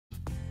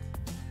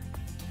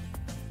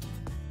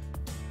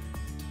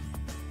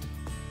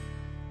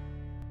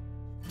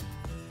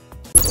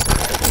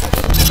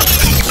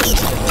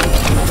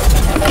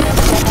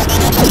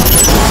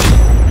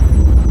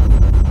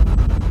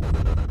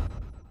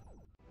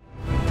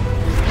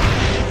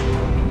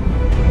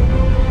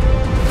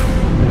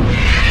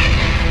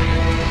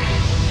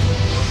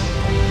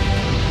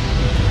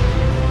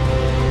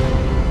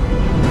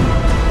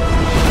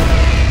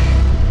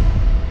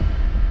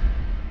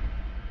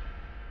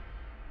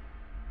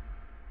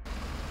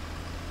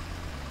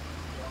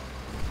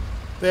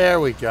There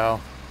we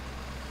go.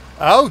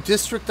 Oh,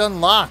 district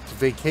unlocked.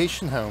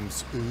 Vacation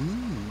homes.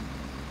 Ooh.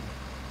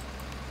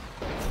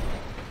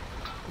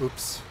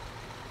 Oops.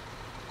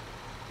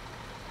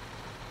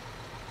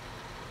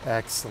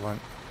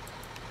 Excellent.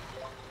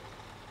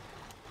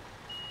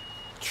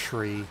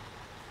 Tree.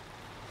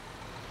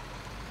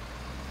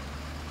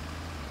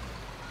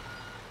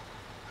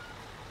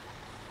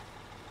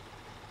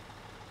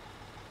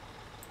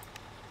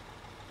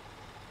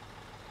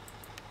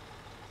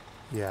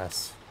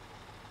 Yes.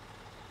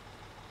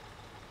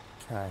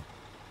 Okay.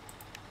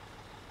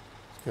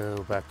 Let's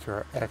go back to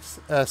our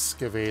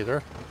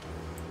excavator.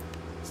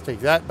 Let's take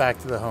that back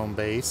to the home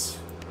base.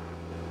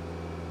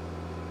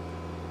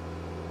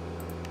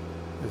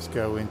 Let's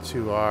go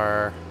into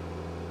our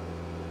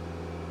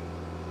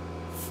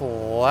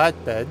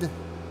flatbed.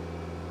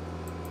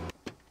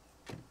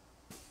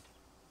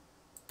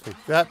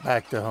 Take that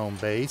back to home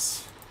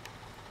base.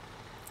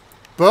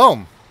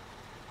 Boom!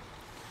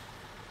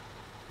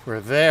 We're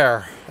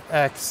there.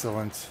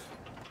 Excellent.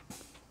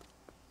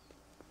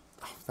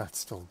 Oh, that's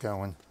still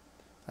going.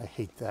 I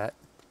hate that.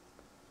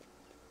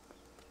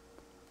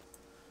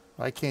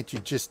 Why can't you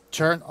just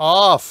turn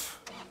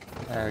off?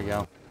 There we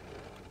go.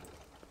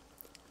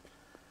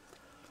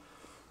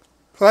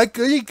 Like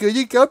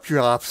goody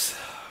gumdrops.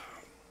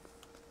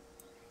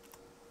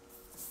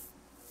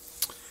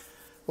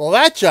 Well,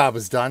 that job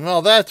is done.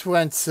 Well, that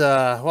went,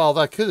 well,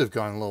 that could have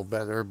gone a little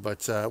better,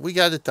 but we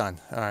got it done.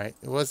 All right,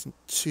 it wasn't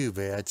too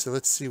bad. So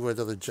let's see what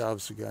other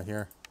jobs we got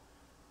here.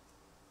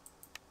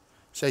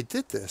 So I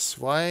did this.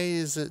 Why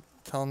is it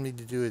telling me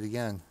to do it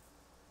again?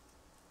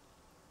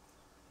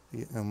 I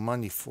get no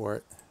money for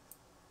it.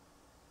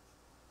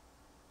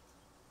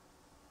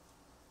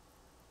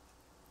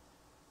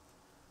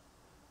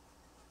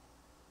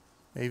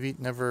 Maybe it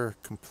never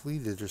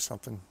completed or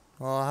something.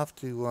 Well, I'll have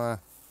to,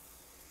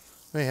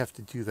 may have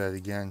to do that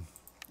again.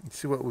 Let's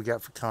see what we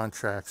got for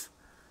contracts.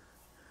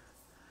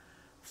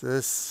 So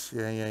this,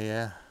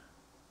 yeah.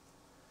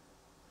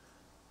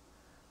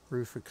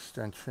 Roof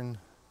extension.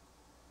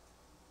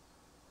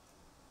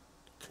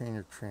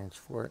 Container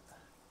transport.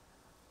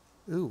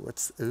 Ooh,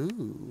 what's,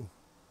 ooh.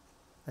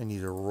 I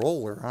need a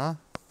roller, huh?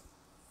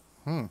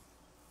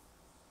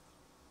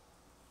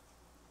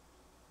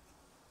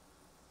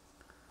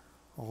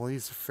 All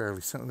these are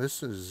fairly simple.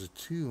 This is a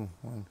 2-1.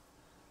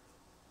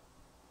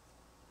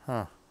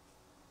 Huh.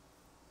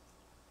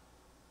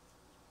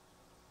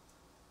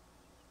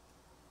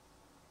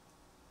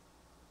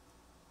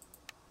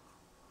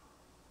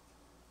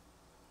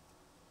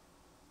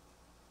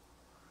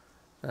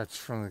 That's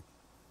from the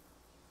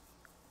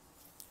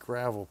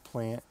gravel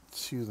plant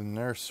to the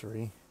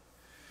nursery.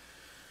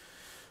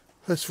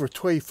 That's for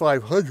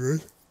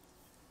 2,500.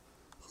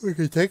 We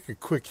can take a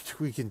quick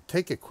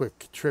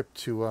trip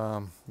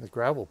to the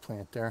gravel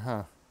plant there,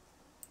 huh?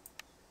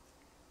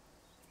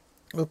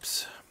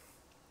 Oops.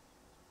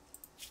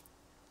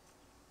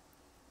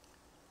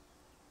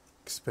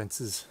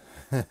 Expenses,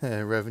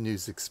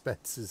 revenues,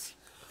 expenses,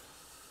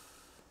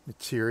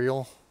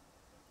 material,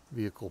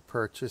 vehicle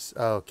purchase.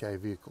 Oh, okay,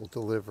 vehicle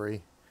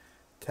delivery,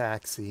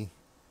 taxi,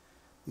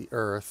 the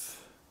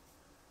earth,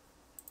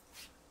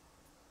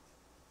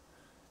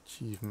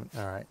 achievement.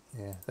 All right,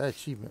 yeah, that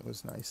achievement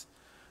was nice.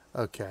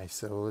 Okay,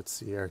 so let's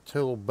see. Our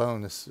total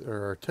bonus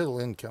or our total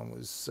income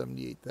was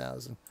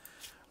 78,000.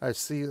 All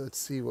right, let's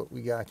see what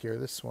we got here.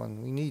 This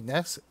one we need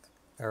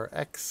our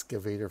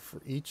excavator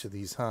for each of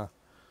these, huh?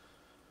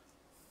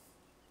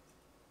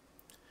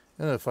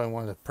 I don't know if I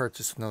want to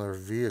purchase another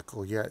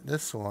vehicle yet.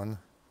 This one,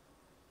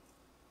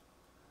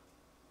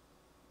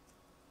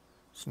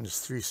 so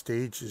there's 3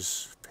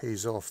 stages,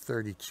 pays off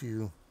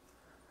 32.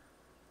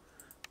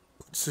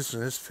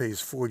 This pays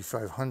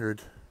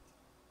 4,500.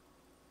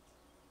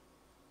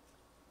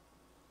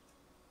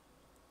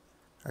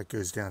 That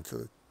goes down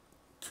to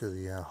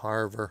the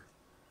harbor.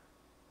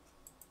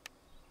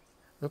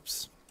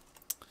 Oops.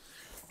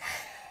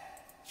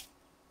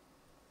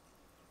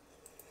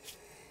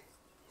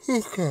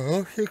 Okay,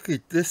 let's look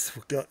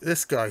at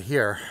this guy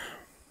here.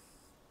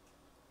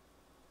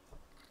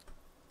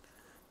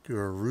 Do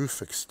a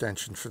roof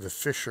extension for the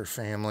Fisher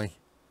family.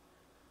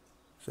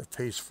 So it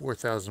pays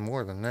 4,000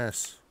 more than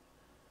this.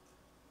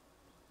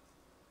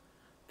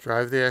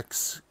 Drive the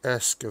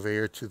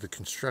excavator to the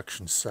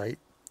construction site.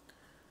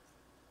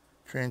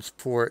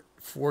 Transport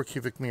 4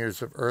 cubic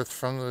meters of earth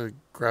from the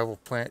gravel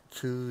plant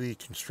to the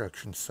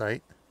construction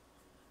site.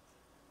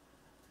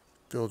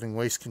 Building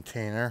waste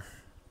container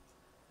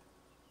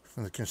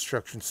from the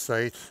construction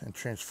site and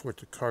transport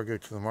the cargo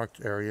to the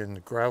marked area in the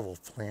gravel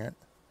plant.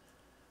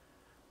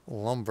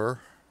 Lumber,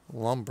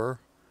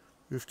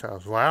 roof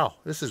tiles. Wow,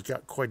 this has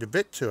got quite a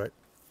bit to it.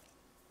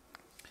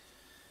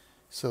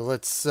 So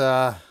let's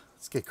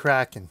get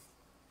cracking.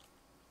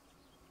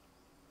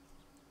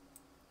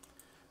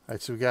 All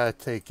right, so we gotta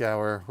take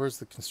our, where's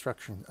the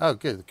construction? Oh,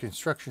 good, the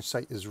construction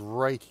site is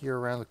right here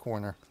around the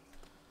corner.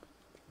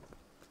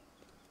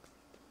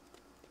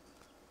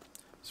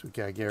 So we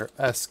gotta get our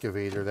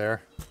excavator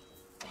there.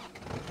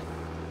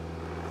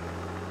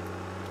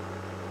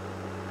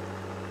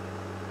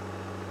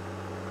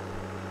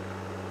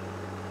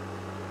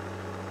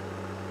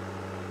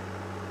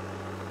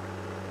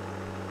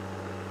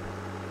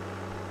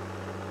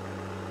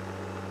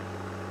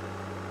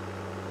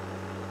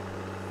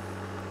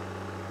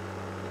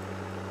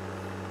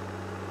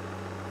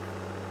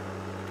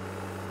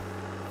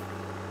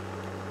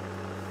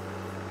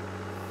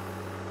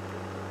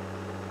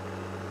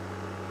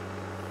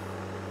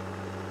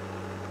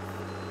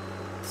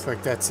 Looks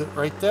like that's it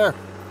right there.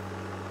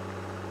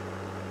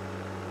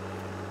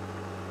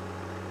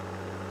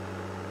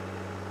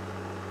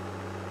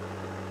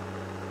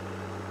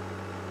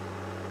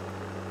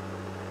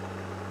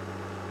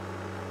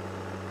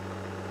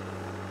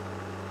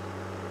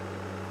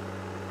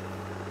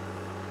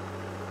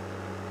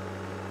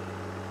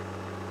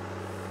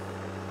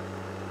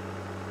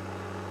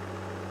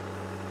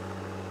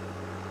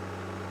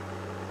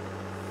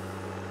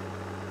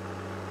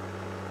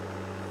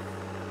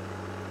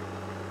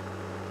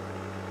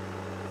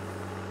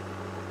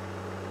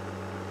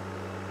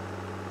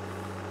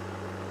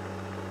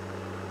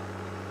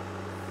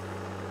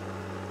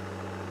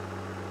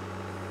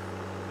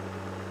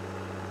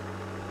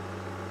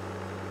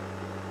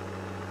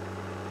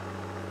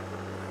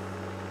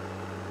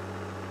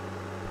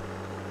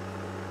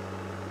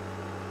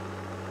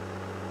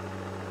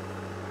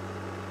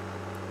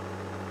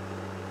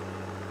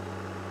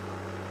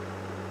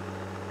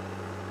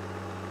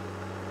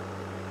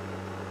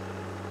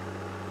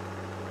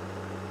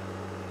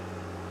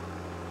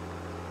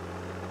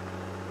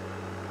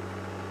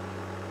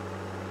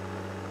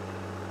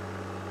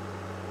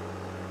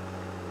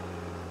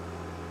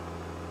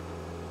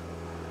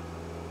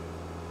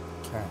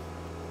 Okay.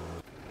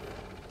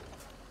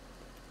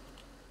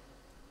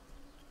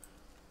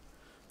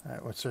 All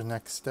right, what's our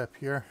next step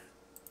here?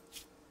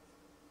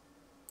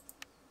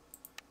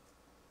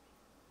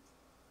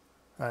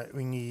 All right,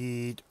 we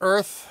need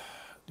earth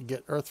to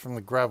get earth from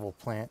the gravel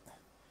plant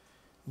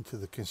into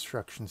the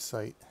construction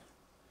site.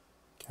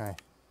 Okay.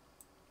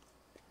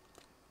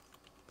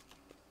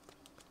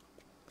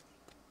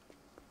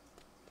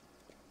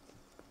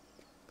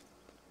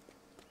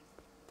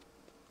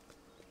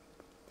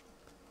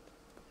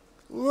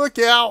 Look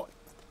out!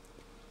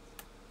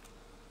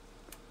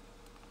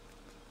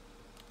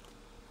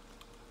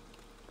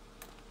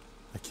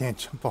 I can't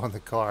jump on the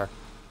car.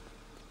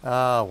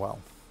 Ah, well.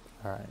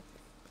 All right.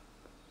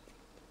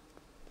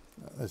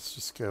 Let's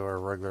just go our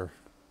regular.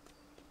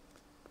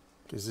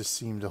 Does this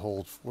seem to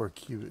hold 4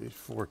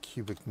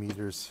 cubic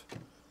meters?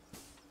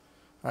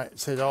 All right,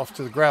 let's head off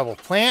to the gravel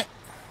plant.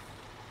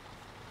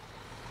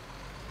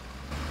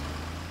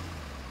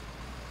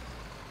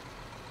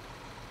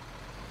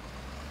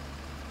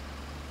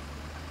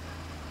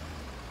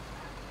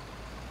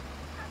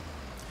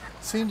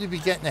 Seem to be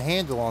getting a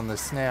handle on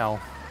this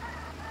now.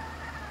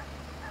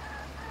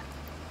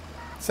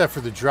 Except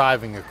for the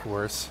driving, of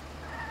course.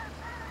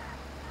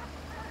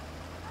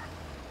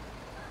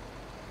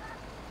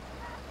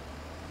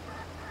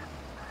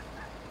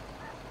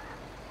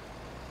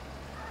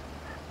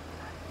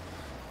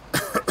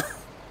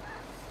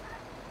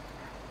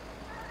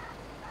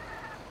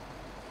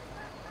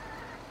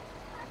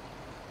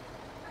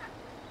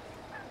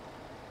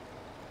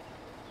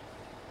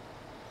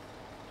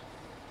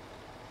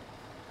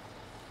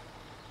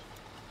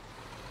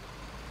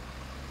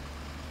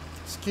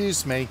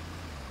 Excuse me.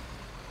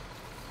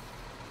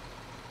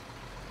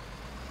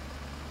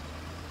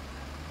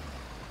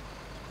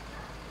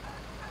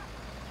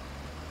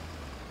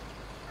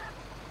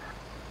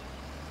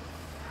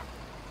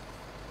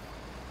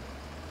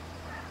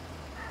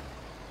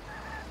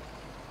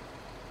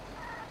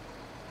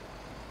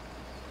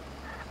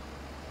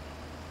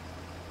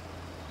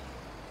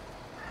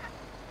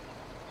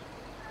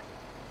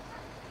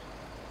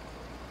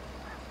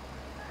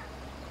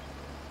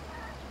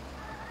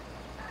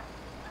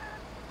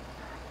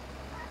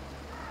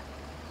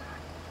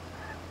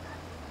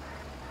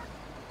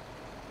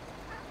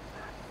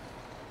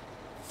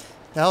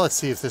 Now let's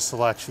see if this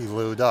will actually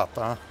load up,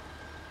 huh?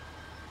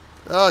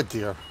 Oh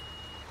dear.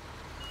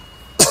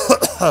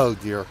 Oh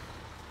dear.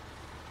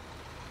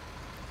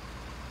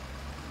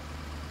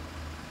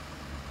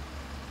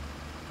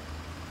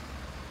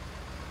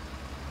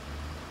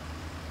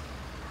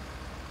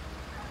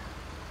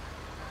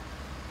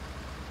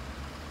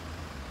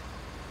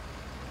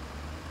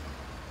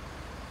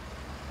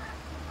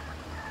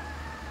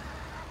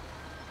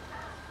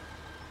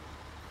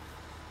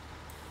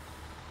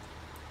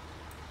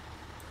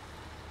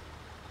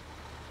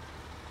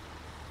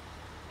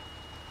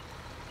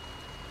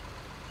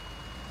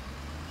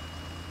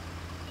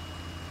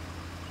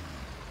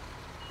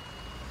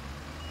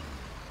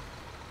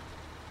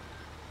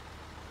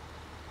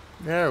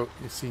 There,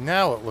 you see,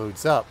 now it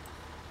loads up.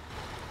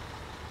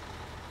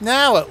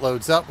 Now it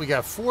loads up. We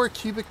got 4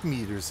 cubic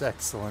meters.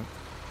 Excellent.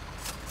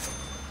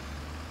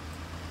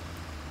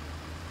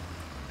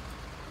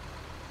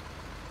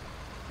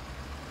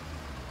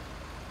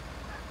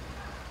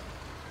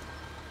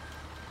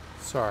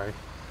 Sorry.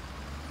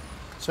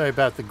 Sorry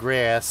about the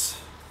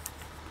grass.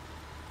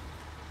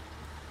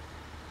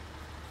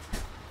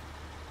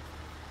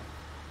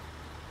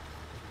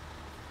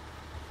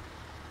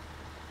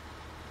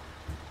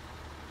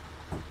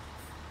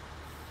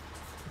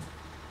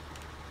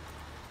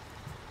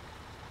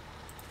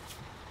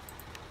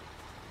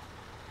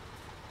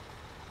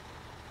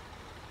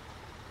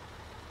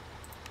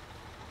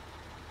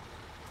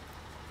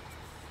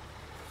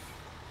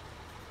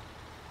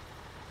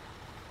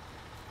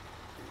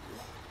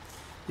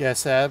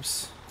 Yes,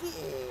 Abs.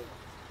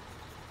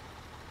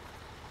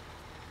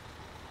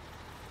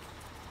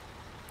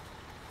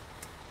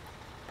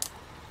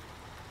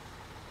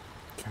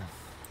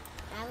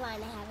 want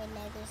to have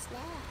another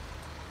snack.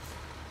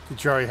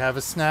 Did you already have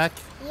a snack?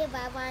 Yeah,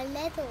 but I want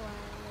another one.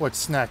 What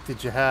snack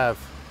did you have?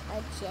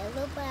 A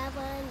Jello, but I want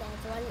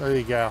another one. There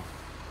you go.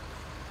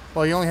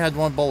 Well, you only had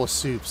one bowl of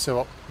soup,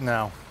 so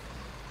no.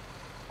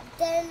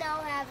 Then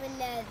I'll have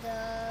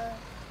another.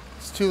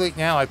 It's too late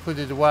now. I put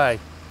it away.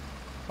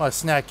 Well, a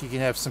snack, you can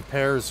have some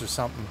pears or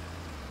something.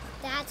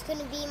 That's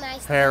gonna be my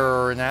snack. Pear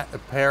or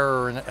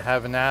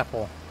have an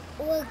apple.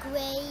 Or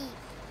grape.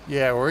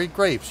 Yeah, or eat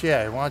grapes.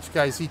 Yeah, why don't you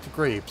guys eat the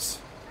grapes?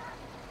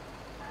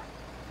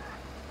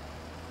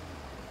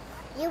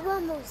 You're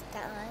almost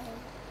done.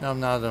 No, I'm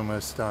not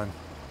almost done.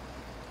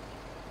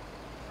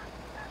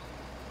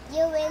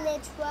 You're in the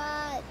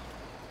truck.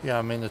 Yeah,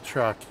 I'm in the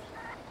truck.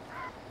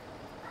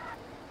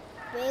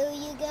 Where are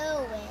you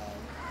going?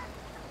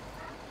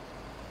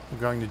 I'm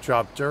going to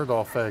drop dirt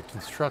off at a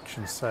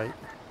construction site.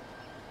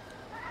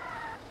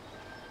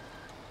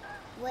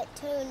 What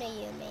tune are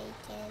you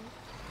making?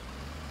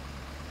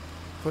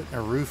 Putting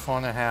a roof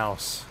on a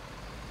house.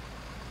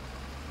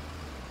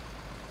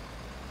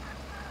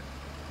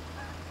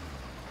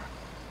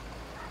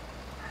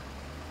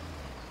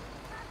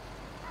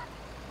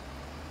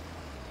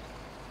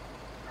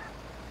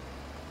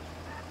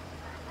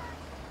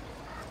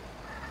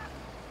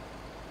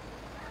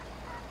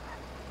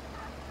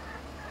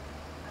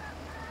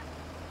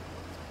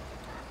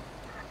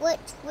 What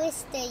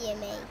twist are you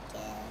making?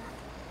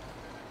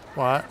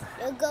 What?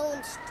 You're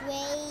going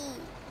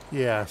straight.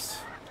 Yes.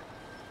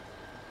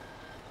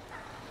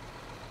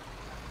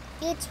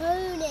 You're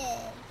turning.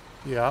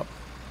 Yep.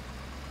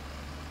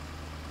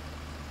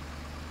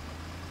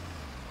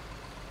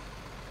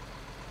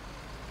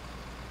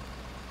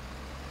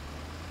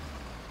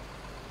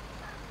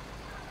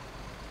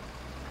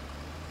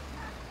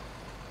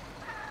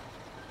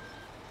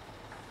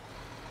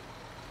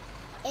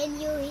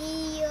 And you're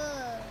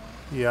here.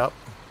 Yep.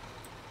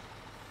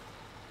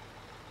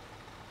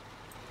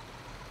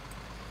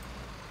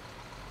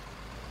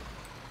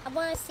 I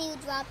want to see you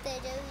drop the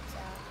doors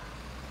off.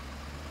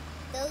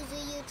 Those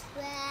are your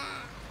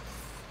tracks.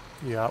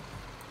 Yep.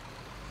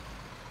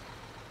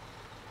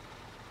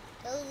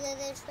 Those are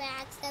the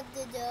tracks of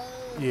the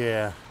doors.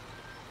 Yeah.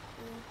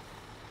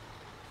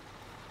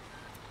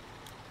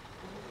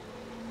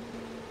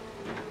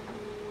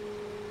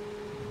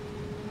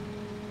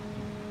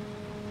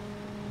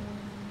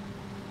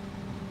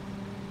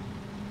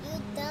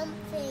 You're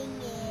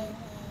dumping it.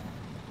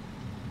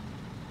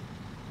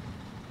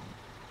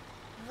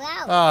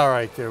 Wow. All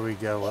right, there we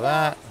go with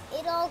that.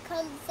 It all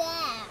comes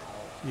out.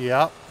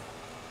 Yep.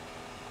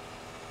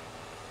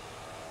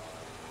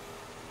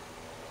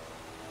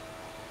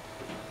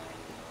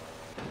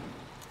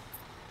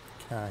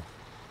 Okay.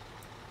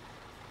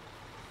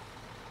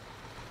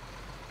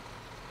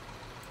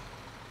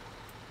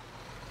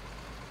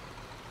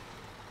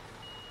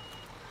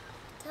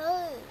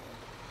 Turn.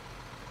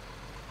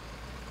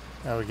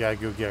 Now we gotta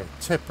go get a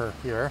tipper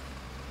here.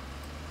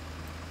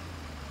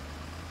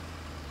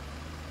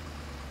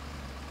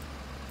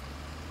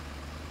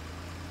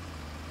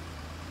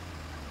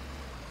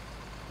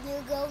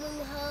 You're going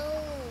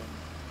home.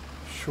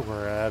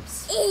 Sure,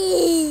 Abs.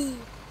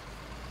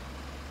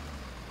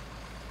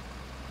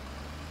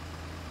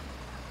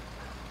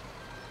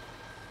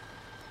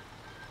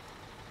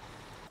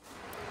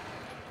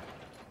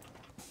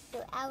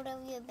 You're out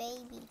of your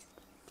baby.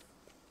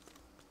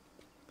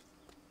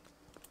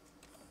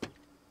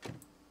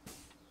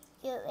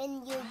 You're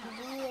in your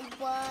green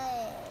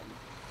one.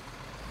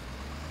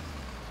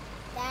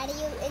 Daddy,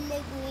 you're in the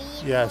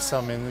green Yes,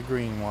 one. I'm in the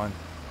green one.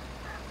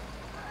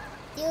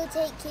 You'll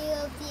take care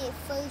of the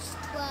first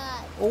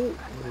truck. Oh,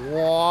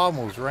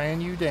 almost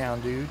ran you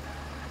down, dude.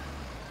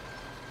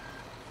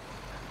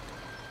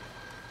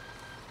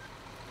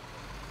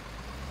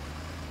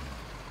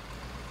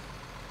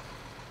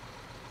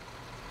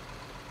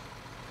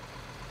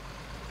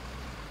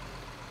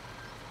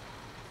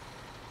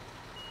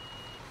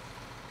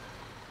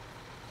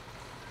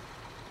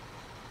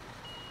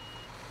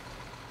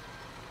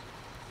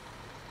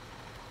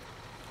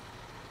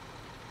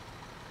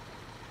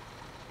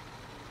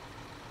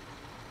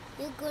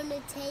 You're gonna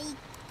take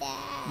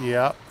that.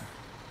 Yep.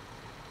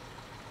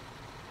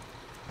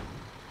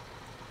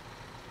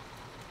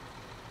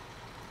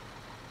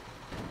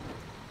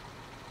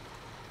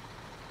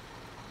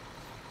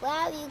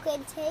 Wow, you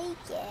can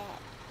take it.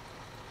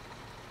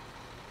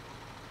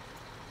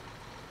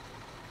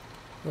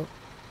 Oh.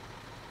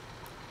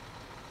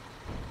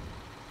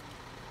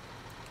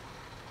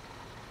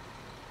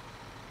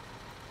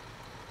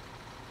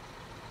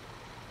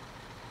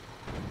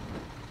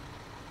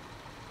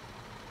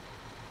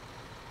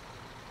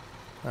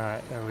 All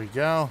right, there we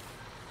go.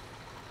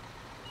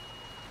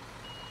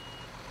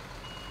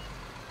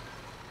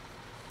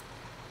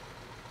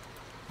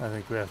 I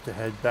think we have to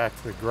head back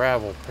to the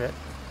gravel pit.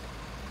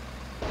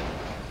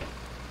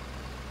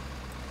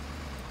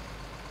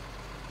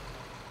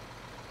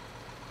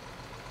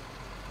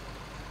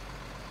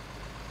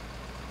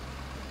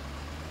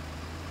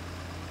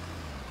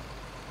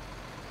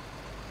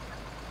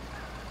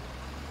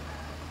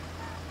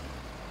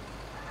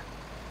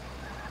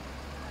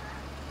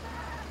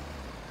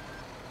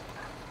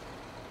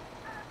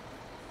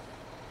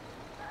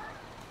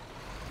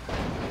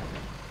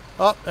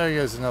 Oh, there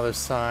goes another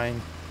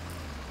sign.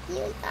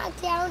 You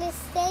knocked down a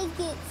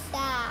second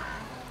sign.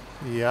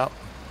 Yep.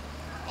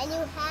 And you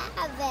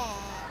have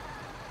it.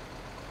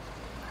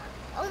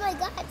 Oh my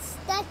god, it's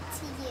stuck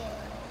to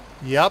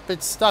you. Yep,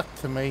 it's stuck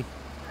to me.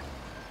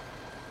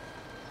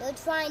 You're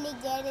trying to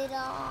get it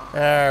off.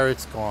 There,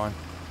 it's gone.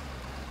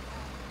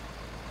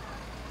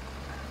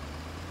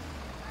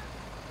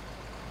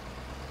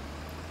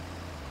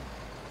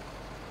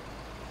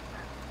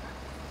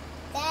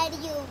 Daddy,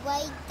 you're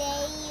right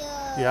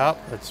there.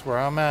 Yep, that's where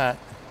I'm at.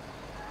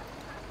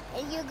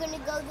 And you're gonna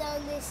go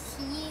down this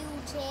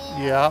huge hill.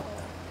 Yep.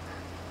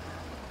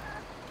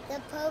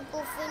 The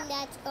purple thing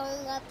that's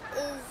going up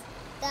is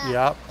the,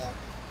 Yep.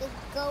 the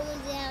going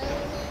down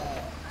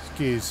it.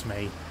 Excuse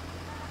me.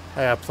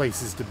 I have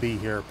places to be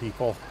here,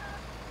 people.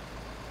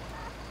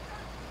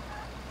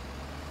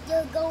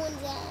 You're going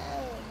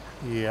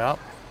down. Yep.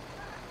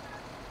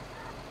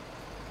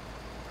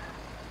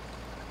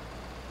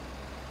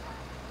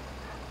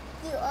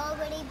 You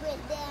already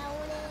went down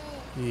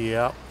it.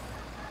 Yep.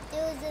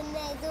 There's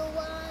another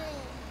one.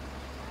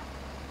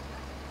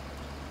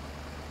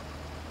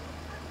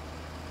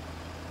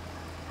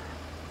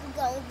 You're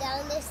going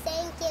down the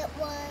second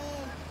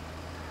one.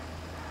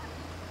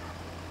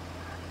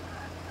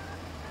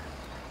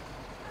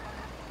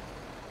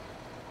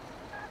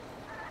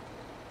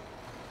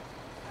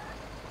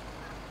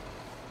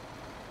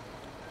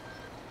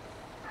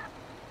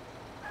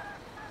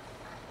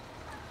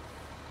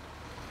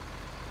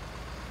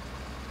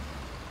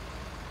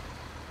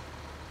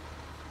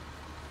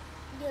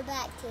 You're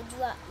back to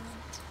drop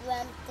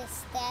the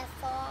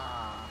stuff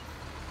off.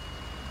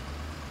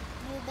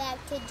 You're back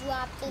to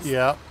drop the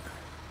Yep.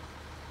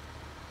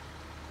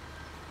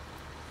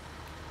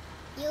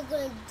 You're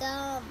gonna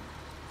dump.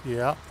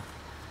 Yep.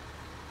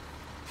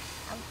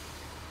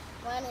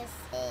 I wanna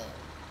sing.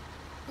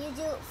 You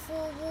do it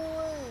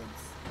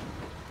forwards.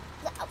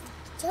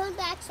 Turn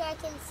back so I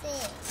can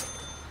sing.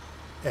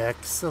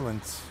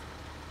 Excellent.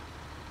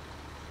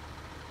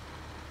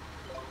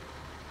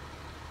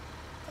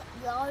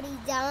 You already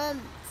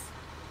dumped.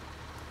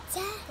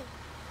 Dad.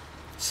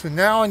 So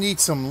now I need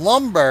some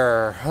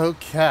lumber.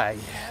 Okay. Now you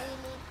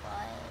need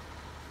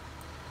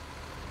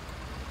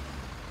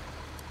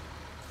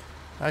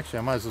what? Actually,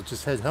 I might as well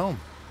just head home.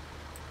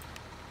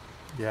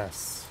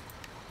 Yes.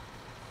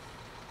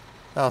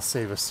 That'll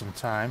save us some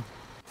time.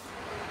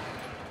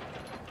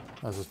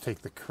 Might as well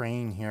take the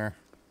crane here.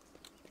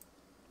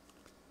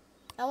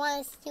 I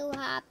want to see what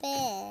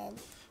happened.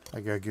 I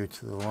gotta go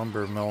to the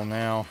lumber mill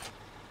now.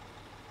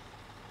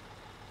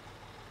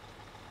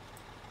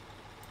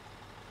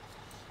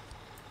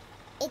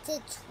 It's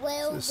a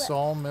 12. The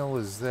sawmill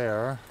is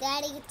there.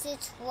 Daddy, it's a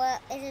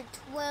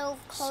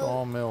 12 coat.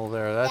 Sawmill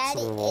there. That's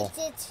Daddy, a little.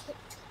 it's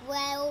a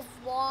 12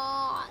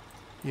 watt.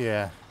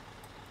 Yeah.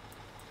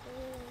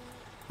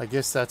 I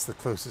guess that's the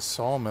closest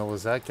sawmill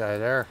is that guy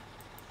there.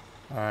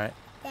 Alright.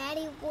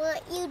 Daddy,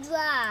 won't you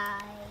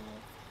drive?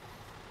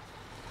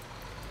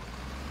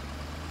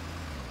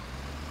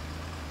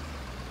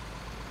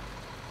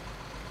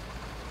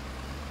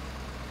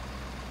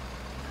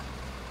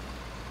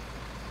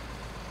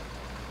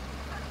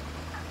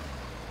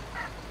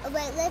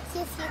 Alright, let's see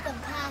if you can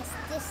pass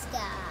this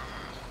guy.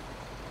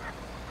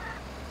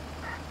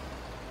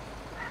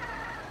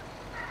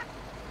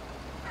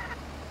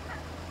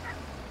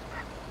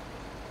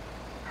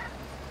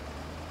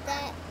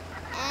 That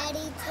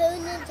Addie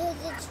turned into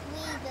the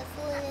tree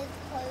before his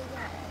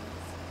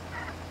programs.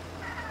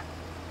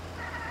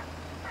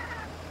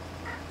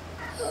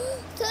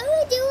 Turn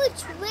into a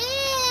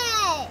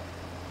tree!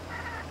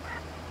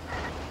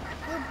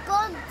 You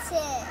bumped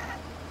it.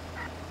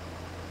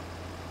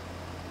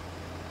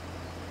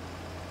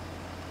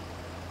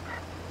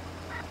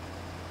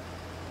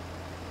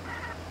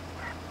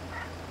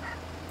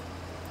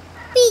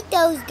 Beat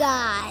those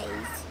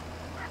guys.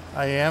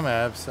 I am,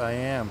 Abs. I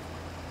am.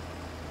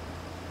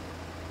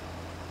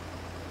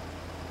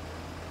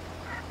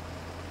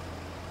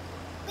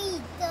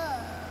 Beat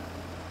them.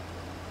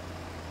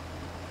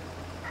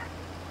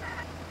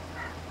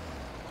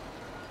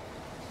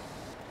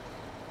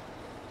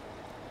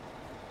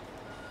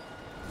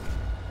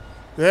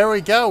 There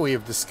we go. We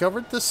have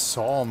discovered the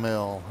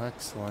sawmill.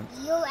 Excellent.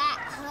 You're at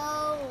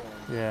home.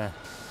 Yeah.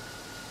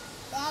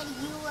 Daddy,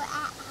 you were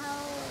at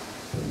home.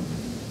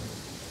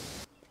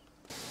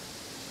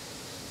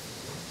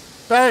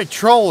 Better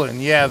trolling.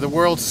 Yeah, the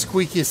world's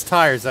squeakiest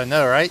tires. I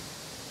know, right?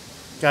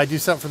 Gotta do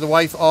something for the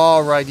wife?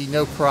 Alrighty,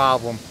 no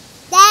problem.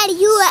 Daddy,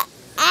 you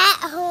were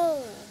at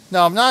home.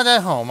 No, I'm not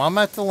at home. I'm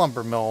at the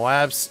lumber mill,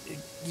 Abs.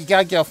 You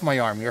gotta get off my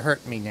arm. You're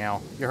hurting me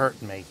now. You're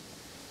hurting me.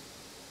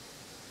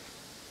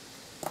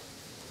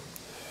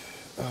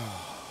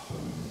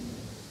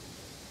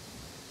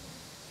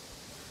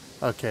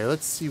 Okay,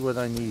 let's see what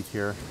I need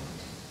here.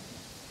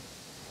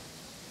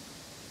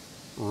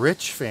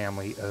 Rich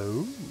family.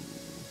 Oh.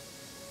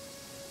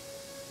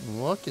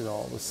 Look at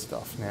all this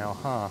stuff now,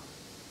 huh?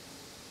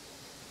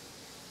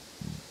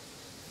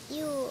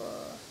 You.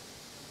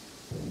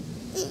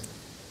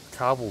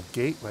 Cobbled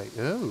gateway.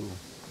 Oh.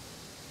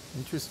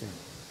 Interesting.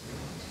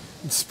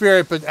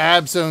 Spirit, but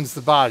abs owns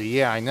the body.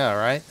 Yeah, I know,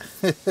 right?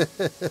 All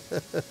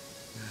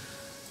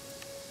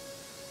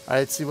right,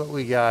 let's see what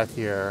we got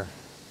here.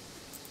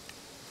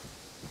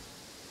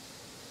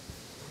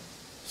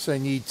 So I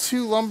need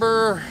 2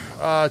 lumber,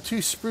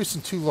 2 spruce,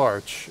 and 2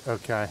 larch.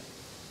 Okay.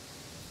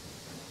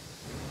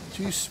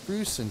 2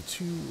 spruce and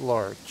 2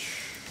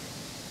 larch.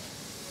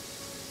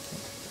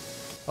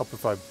 Help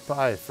if I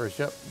buy it first.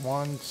 Yep.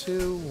 1,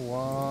 2,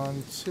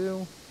 1,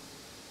 2.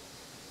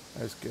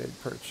 That's good.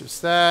 Purchase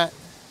that.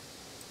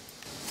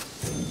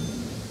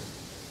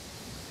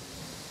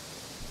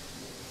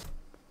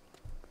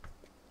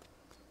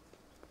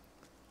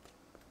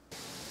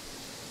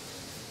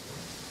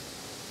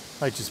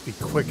 Might just be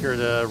quicker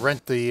to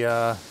rent the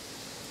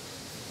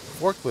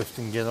forklift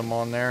and get them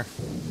on there.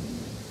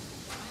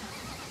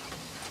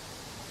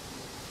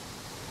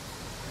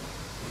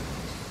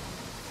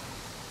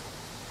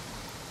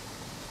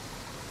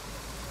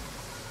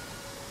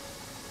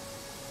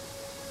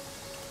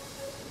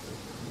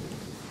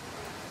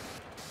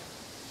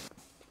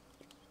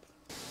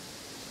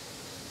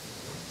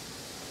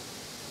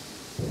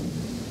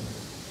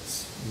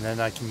 And then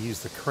I can use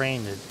the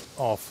crane to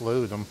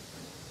offload them.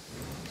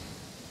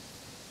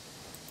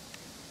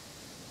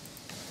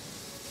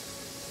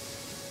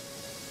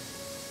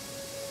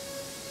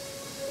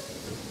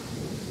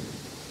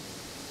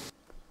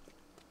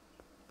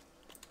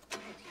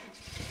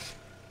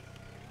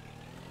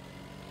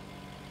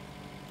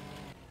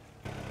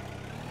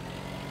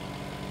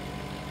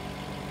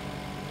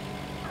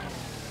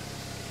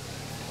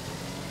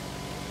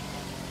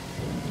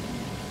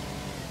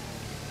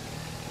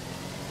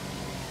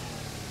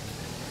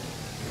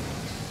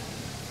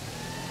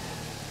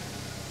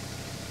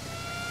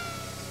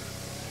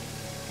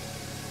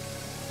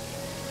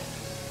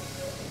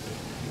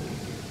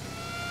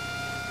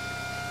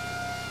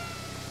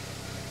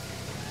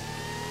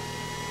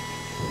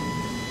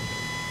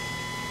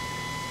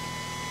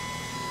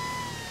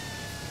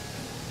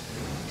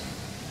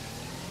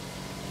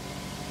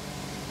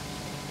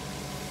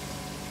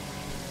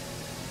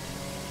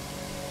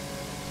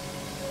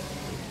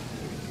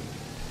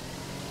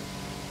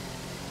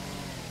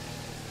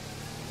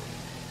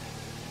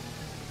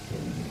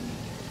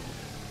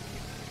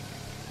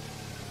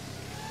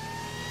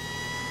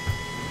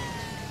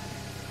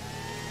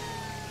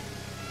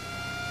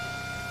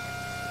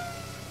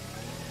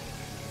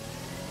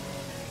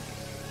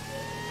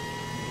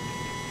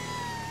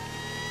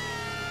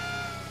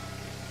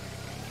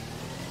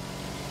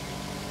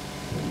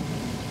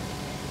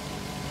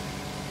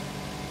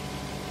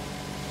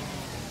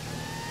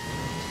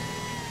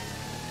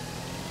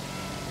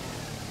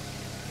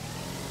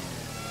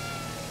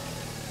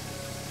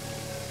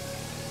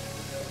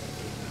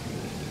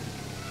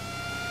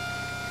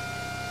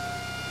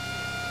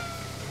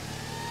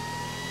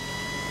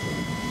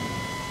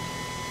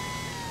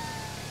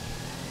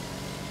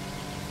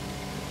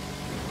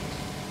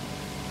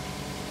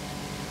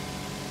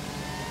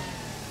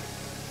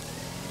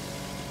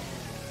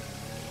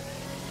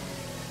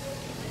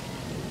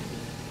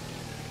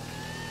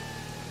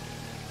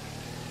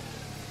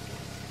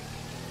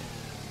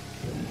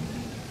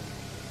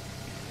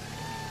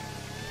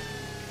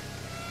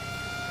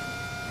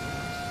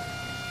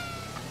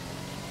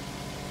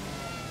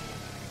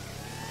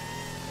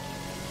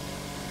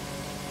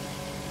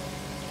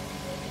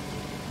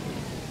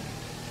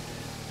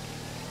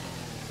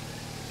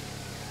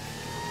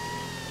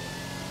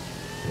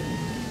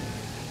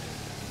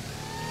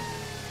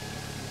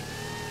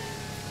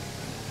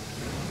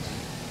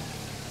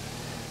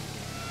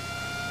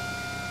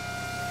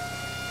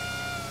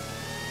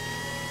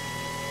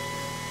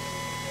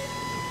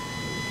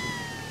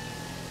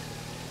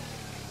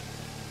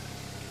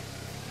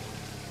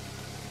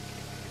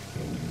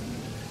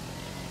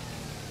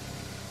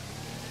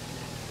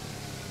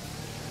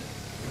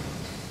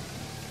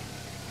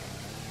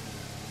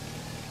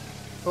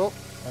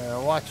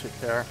 Oh, watch it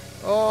there.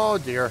 Oh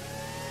dear.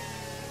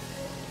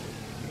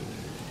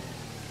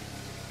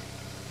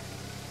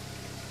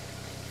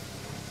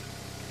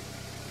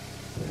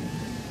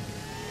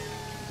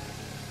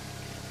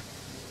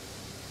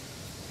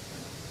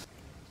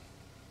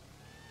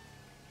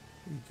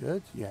 We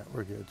good? Yeah,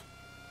 we're good.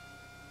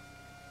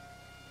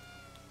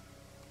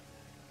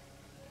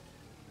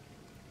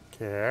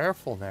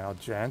 Careful now,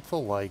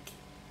 gentle like.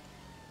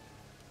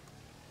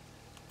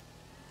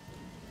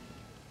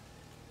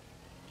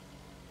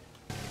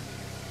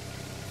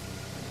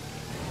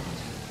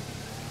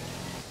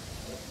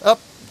 Up,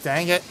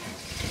 dang it.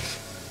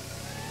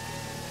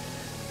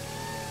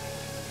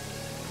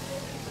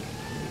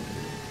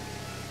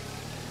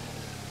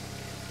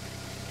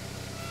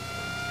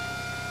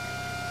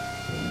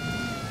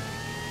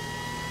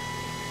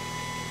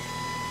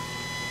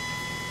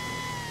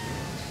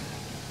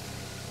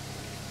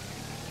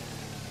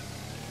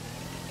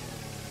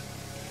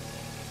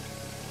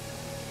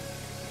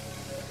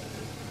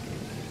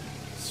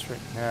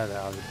 Straighten that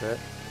out a bit.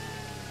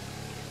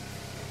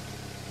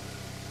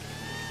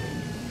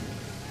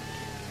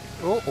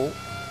 Oh.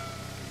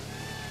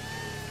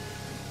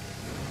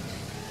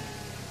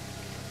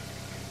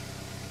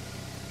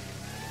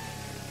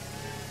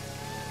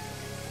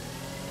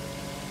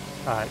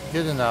 Alright,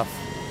 good enough.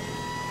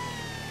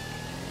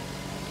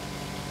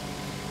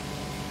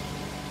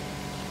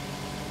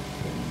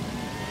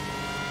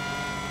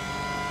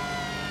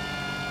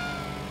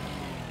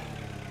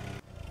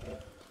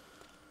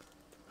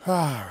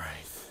 Alright,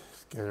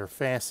 let's get her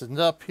fastened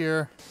up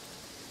here.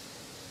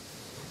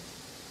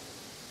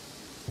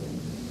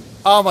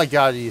 Oh my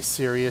god, are you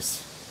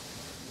serious?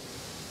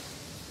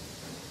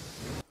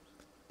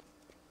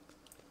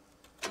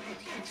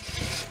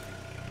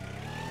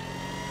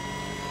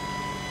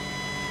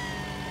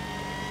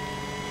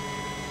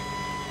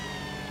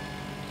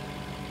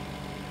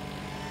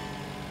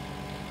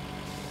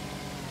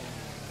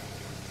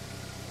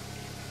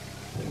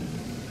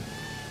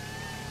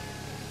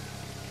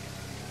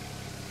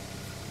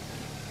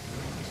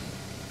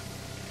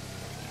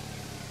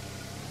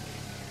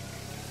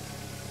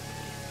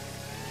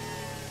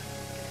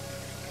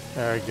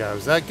 There we go.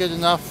 Is that good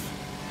enough?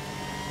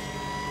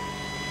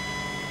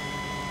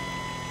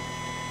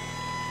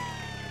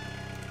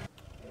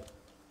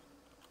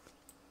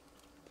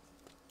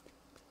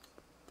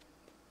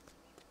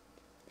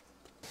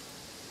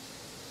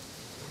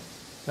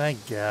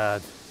 Thank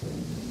God.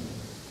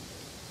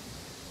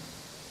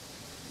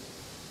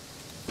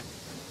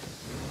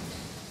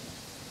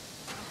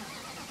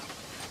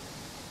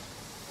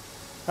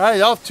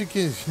 Alright, off to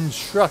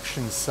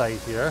construction site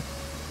here.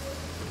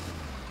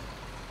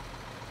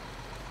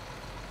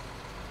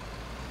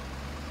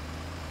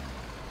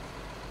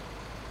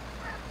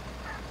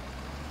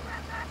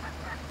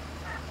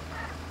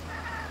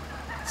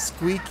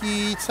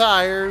 Squeaky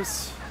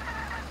tires.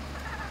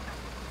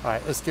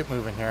 Alright, let's get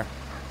moving here.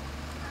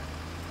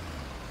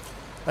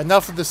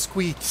 Enough of the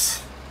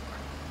squeaks.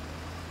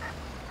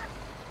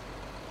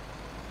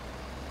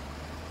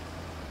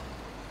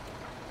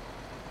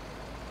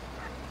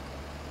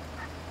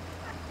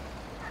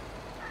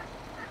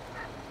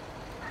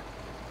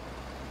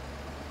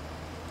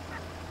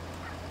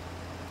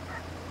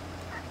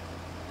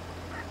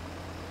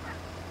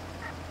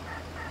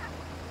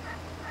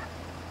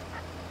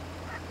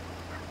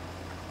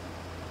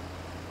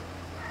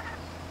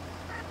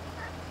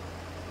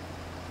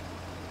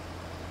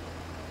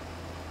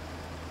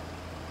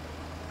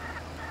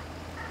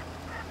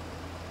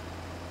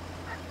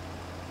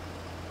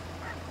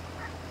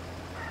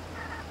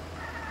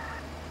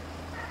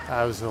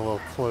 I was a little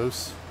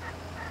close.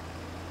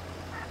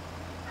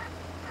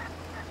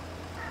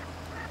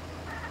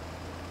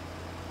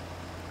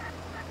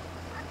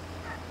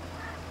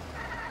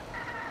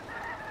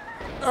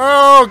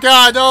 Oh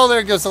God! Oh,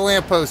 there goes the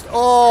lamppost.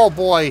 Oh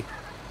boy!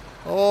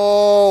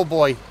 Oh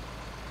boy!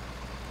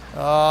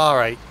 All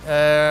right,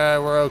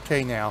 we're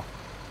okay now.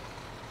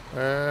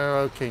 We're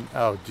okay.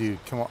 Oh, dude,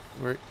 come on,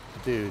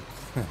 dude,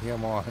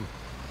 come on,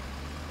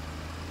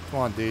 come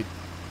on, dude.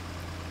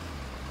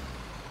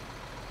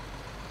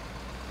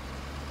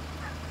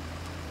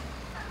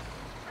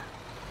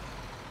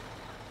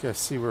 Gotta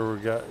see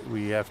where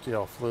we have to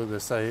offload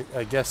this.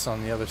 I guess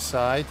on the other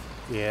side.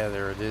 Yeah,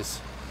 there it is.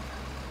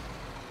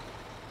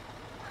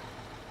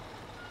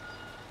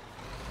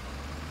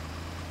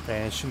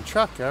 Vanishing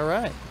truck. All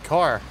right,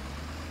 car.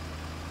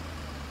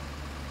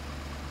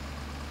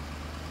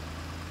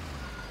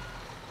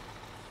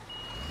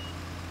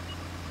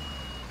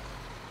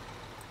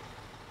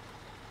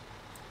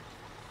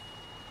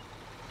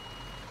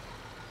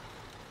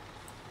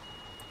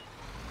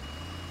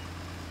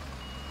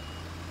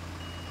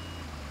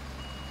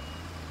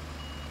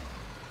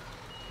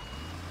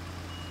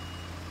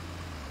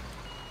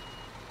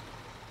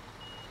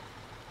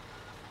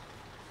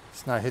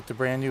 Let's not hit the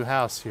brand new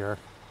house here.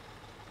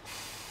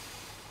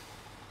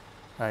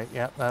 Alright,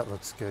 yeah, that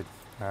looks good.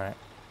 Alright.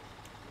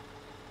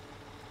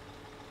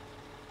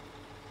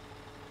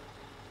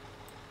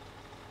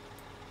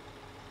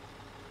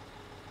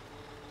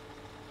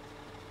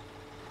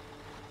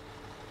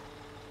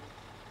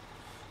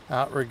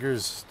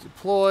 Outriggers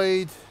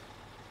deployed.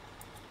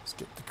 Let's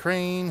get the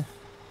crane.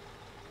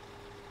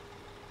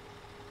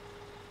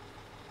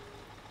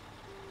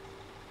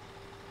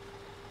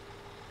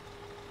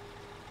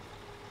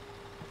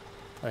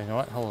 Oh, you know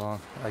what? Hold on.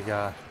 I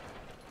gotta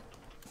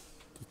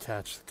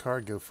detach the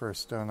cargo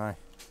first, don't I?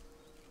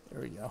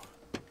 There we go.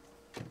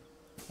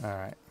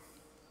 Alright.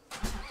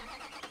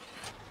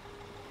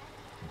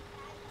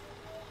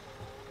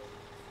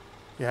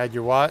 You had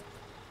your what?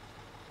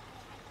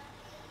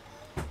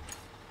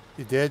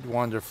 You did?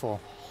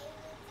 Wonderful.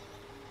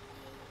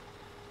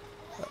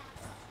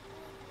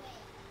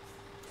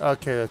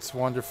 Okay, that's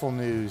wonderful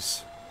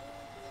news.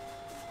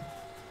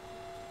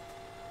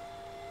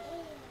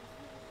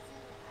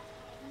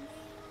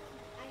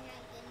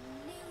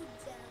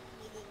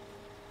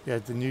 Yeah,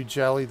 the new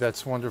jelly,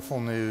 that's wonderful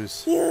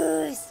news.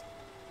 Yes.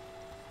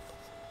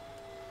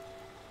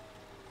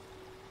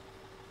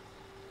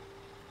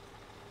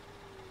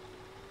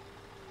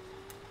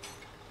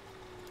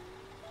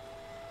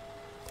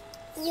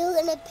 You're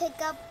gonna pick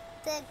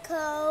up the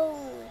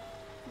cone.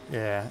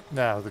 Yeah,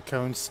 no, the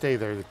cones stay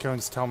there. The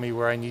cones tell me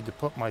where I need to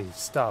put my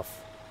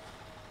stuff.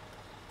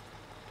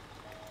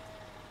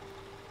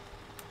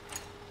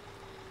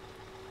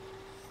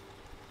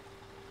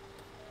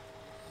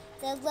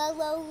 The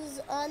Lolo's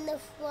on the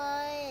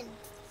front.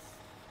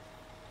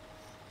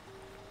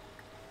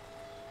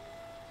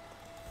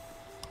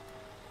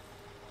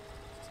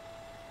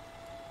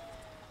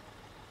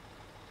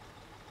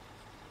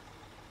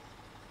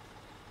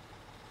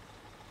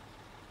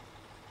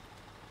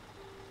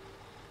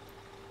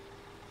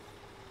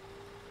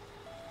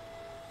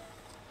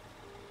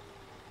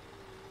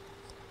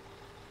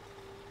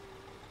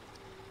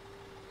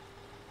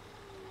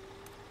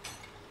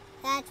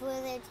 That's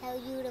where they tell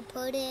you to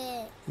put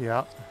it.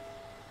 Yeah.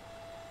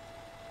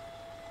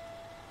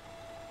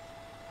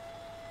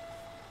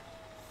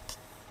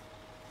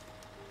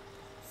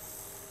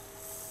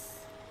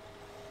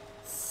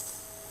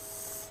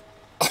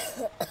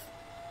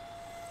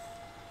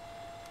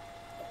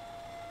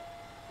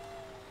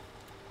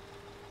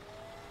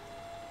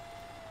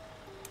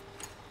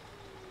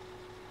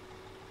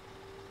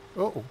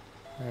 Oh,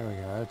 there we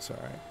go. That's all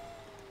right.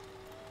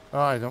 Oh,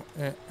 I don't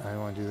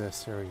want to do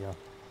this. There we go.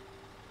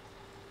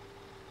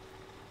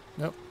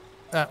 Nope.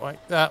 That way.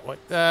 That way.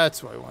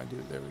 That's what I want to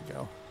do. There we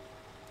go.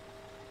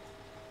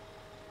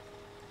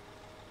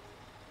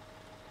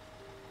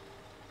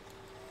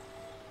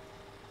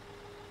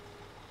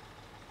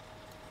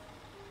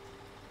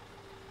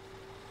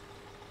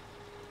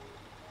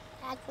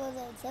 That's where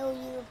they tell you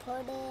to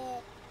put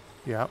it.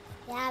 Yep.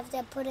 You have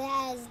to put it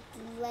as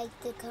like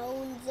the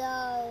cones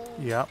are.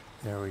 Yep.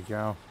 There we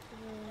go.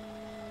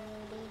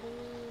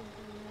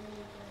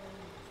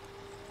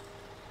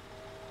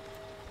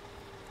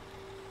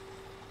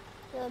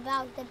 You're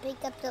about to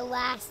pick up the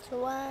last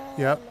one.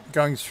 Yep.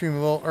 Going to stream a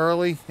little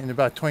early in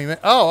about 20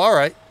 minutes. Oh, all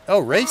right. Oh,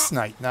 race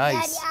night.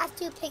 Nice. Dad, you have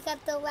to pick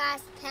up the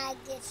last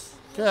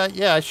package.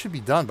 Yeah, I should be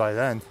done by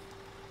then.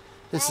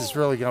 This is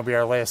really going to be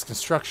our last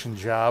construction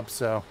job,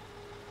 so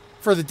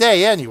for the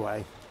day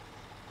anyway.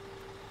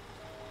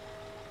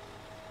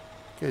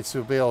 Okay, so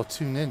we'll be able to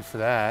tune in for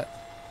that.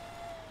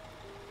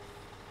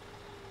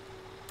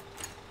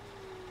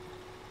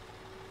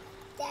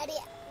 Daddy,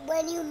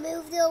 when you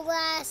move the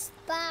last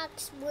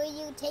box, will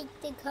you take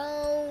the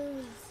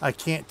cones? I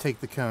can't take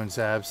the cones,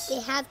 Abs.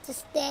 They have to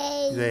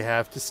stay. They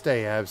have to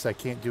stay, Abs. I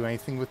can't do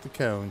anything with the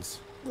cones.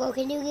 Well,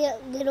 can you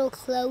get a little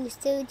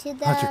closer to them?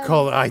 How'd you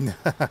call it? I know.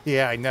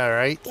 Yeah, I know,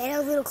 right? Get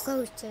a little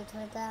closer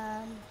to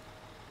them.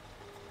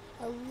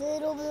 A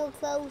little more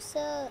closer.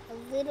 A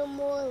little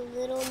more. A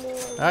little more.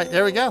 All right,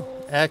 there we go.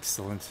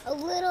 Excellent. A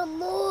little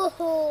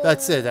more.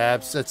 That's it,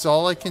 Abs. That's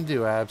all I can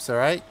do, Abs. All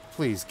right?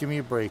 Please, give me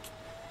a break.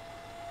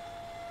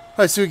 All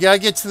right, so we got to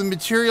get to the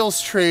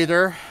materials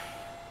trader.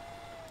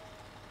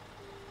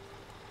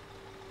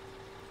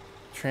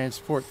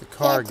 Transport the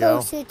cargo.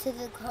 Get closer to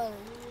the cones.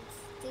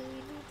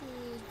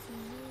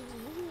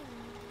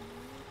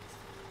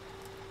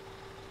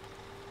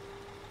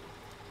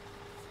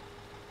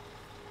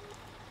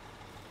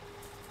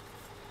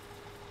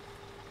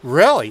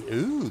 Really?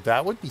 Ooh,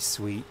 that would be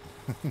sweet.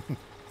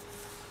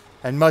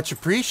 And much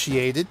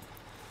appreciated.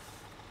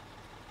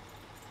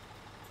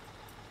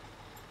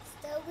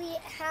 So we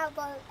have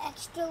our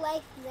extra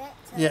life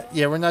net.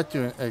 Yeah, we're not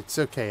doing... It's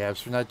okay,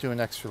 Abs. We're not doing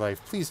extra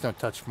life. Please don't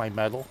touch my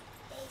metal.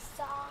 They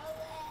saw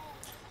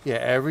it. Yeah,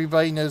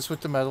 everybody knows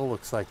what the metal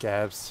looks like,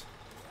 Abs.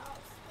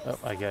 Oh,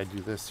 I gotta do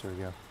this. There we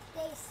go.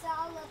 They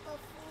saw it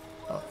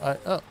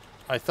before.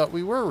 I thought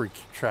we were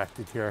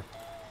retracted here.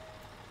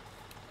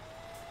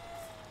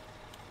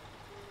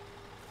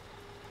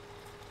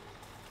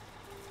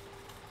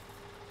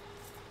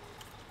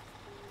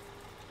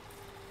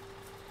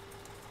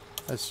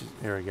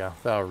 There we go.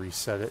 That'll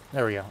reset it.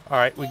 There we go. All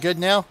right, we good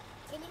now?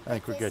 Can you I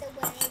think we're good.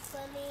 Away for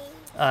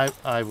me?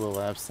 I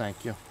will, Abs.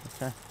 Thank you.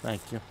 Okay,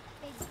 thank you.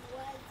 Big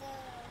weather.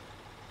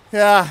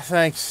 Yeah,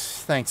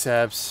 thanks,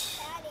 Abs.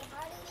 Daddy,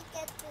 how do we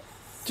get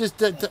this?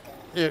 Just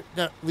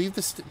no, leave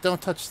the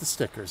don't touch the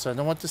stickers. I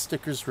don't want the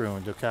stickers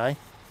ruined. Okay,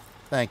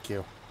 thank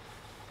you.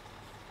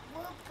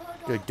 We'll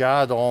put Good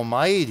God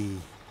Almighty.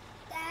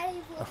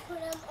 Daddy, we'll put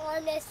them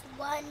on this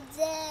one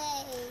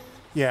day.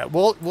 Yeah,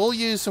 we'll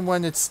use them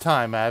when it's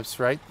time, Abs.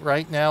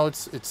 Right now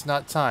it's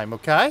not time.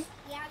 Okay.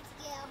 You have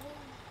to get a whole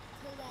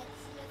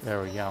collection of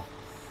There we go.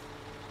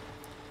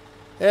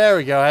 There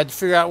we go. I had to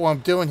figure out what I'm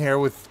doing here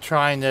with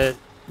trying to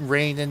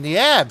rein in the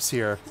Abs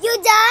here.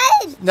 You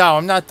done? No,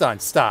 I'm not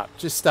done. Stop.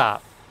 Just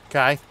stop.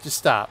 Okay? Just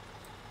stop.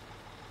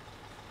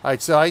 All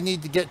right, so I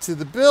need to get to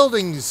the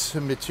buildings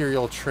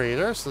material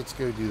trader, so let's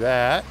go do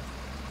that.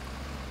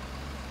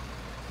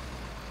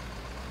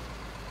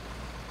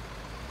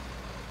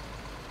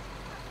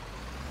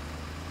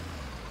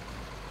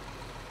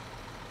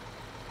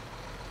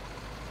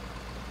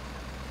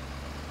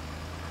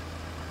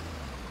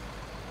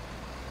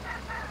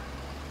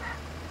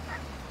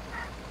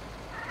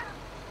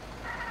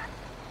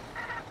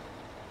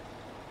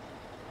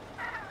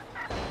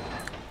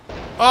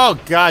 Oh,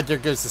 God, there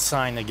goes the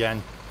sign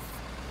again.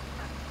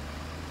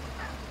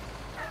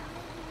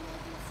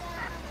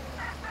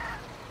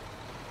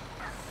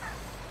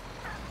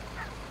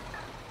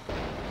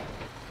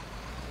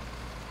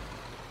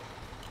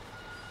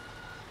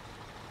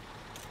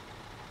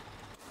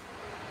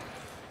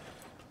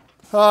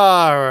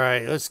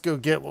 Alright, let's go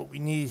get what we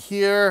need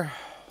here.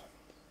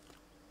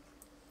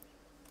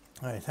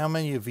 Alright, how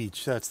many of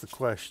each? That's the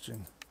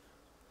question.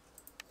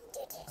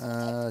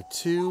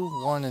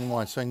 2, 1, and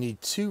 1. So I need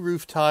 2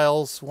 roof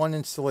tiles, 1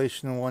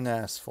 installation, and 1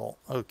 asphalt.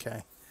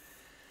 Okay.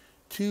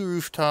 2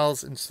 roof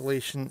tiles,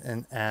 installation,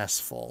 and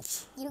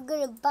asphalt. You're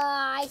gonna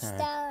buy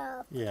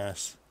stuff.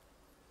 Yes.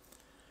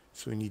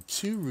 So we need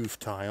 2 roof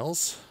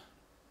tiles.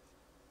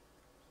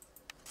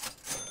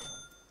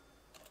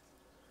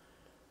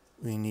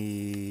 We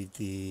need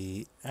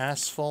the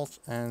asphalt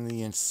and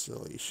the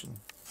installation.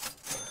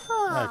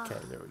 Okay,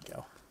 there we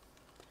go.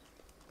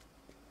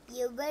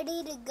 You're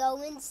ready to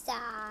go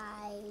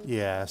inside.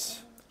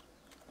 Yes.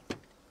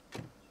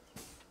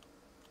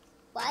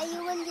 Why are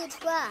you in your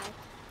truck?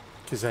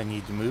 Because I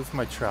need to move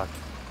my truck.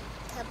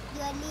 You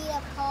need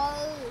a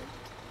park.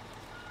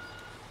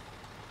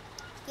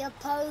 You're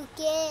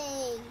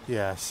parking.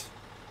 Yes.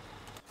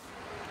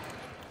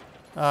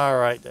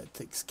 Alright, that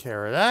takes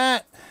care of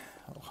that.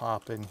 I'll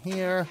hop in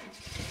here.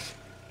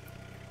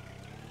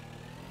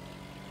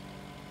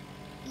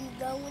 You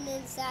going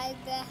inside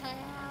the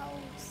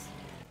house?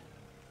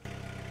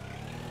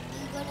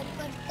 You gonna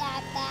put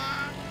that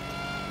back?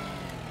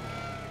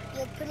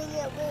 You're putting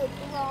it where it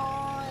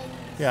belongs.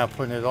 Yeah, I'm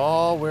putting it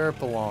all where it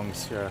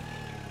belongs here.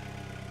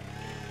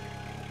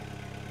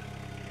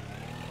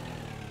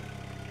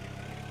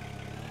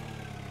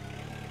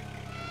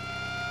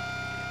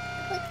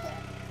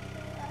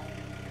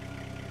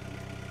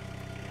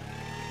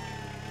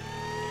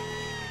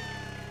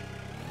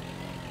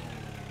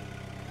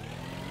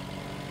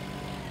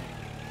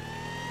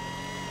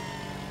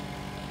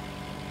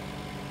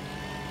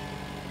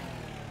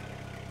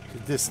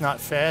 Did this not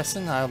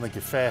fasten? I don't think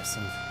it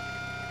fastened.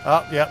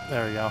 Oh, yep,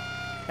 there we go.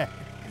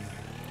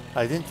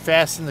 I didn't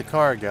fasten the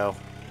cargo.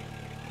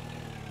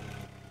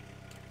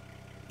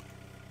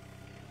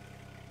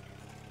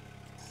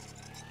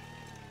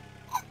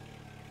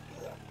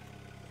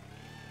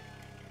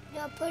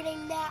 You're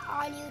putting that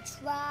on your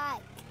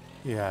truck.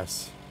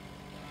 Yes.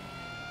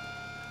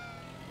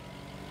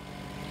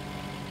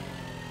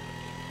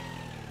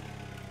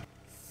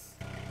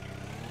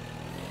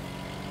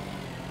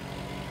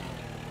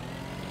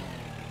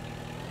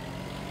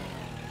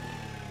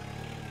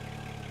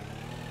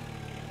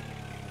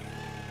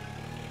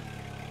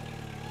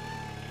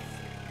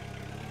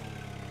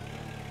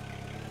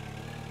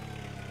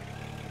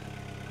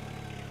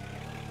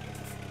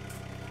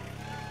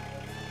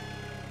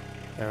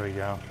 There we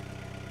go.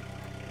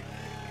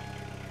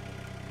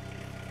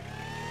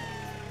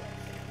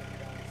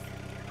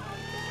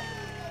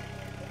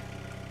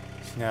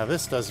 See, now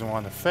this doesn't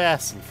want to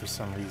fasten for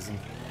some reason.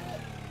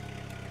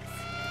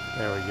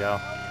 There we go.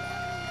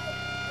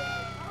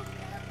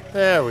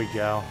 There we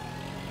go.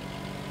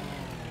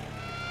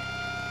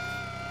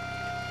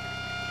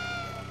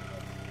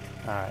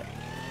 Alright.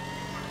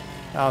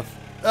 Now,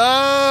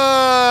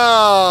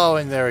 oh,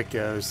 and there it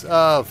goes.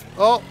 Oh,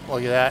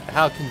 look at that.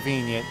 How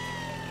convenient.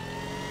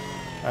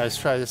 Alright, let's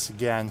try this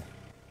again.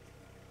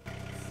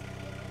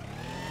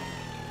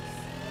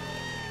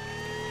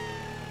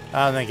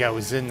 I don't think I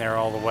was in there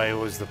all the way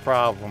was the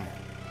problem.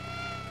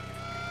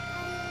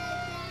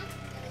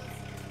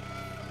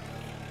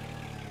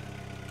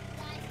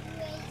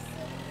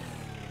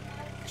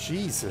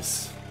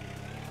 Jesus.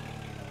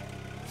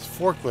 This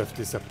forklift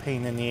is a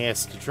pain in the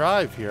ass to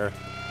drive here.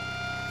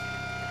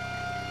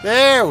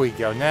 There we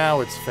go.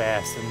 Now it's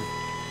fastened.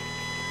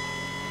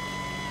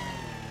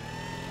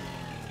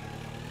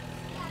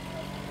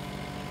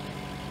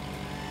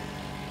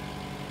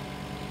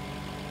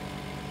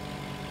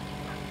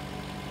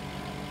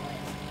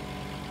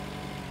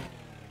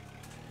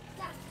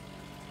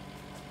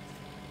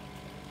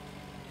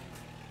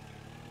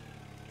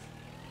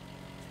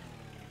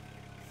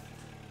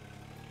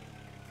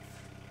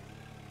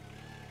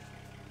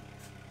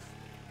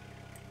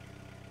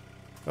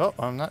 Oh,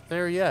 I'm not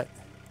there yet.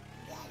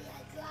 Daddy,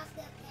 I dropped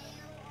the pail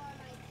on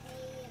my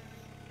pants.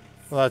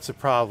 Well, that's a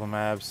problem,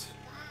 Abs.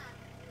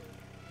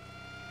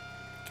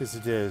 Because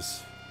it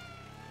is.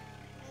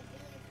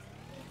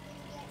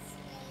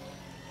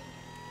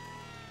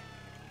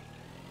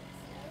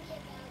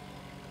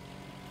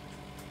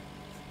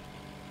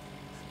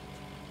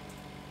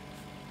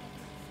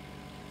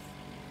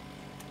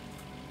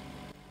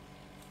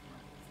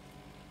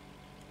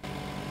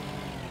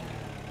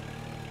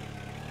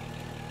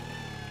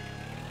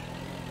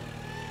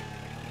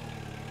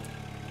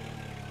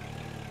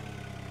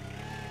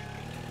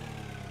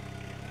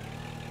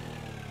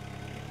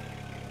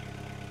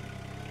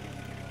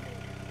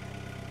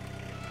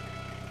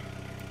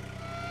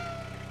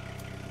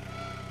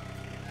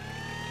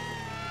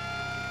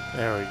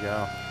 There we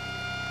go.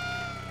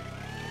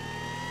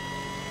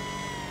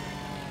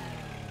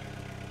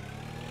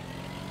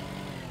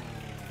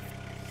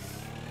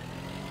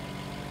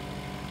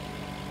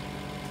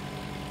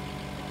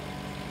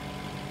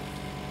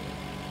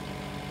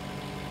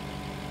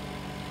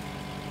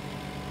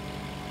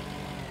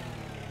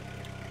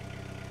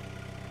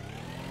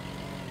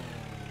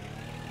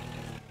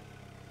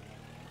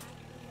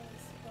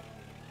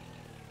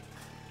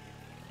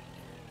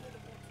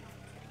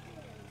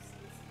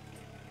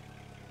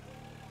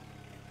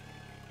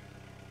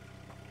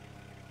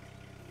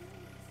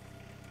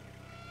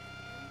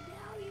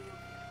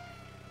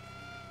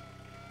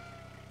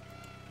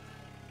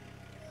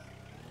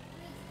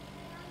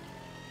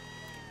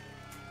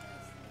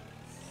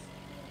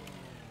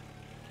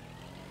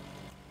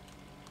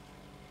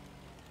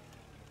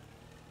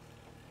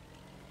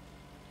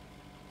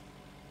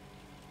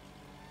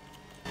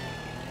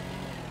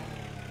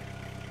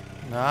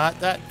 Not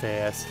that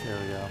fast. There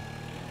we go.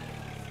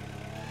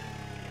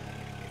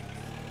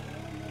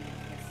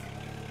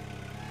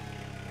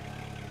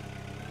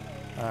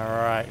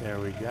 Alright, there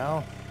we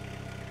go.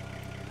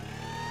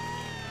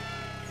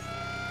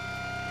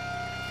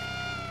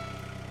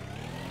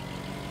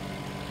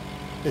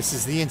 This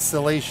is the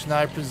installation,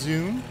 I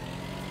presume.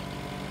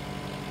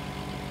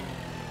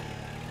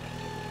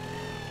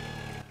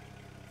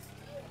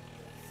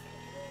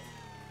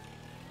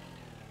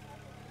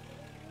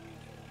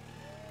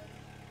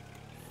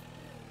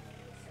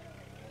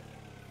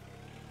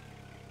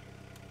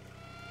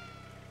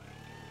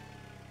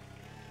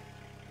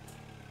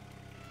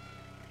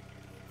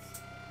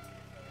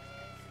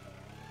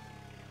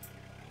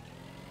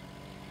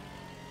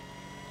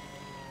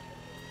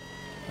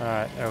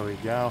 Alright, there we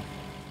go.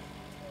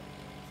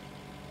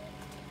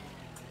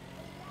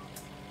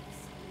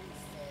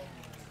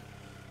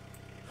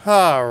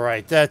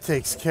 Alright, that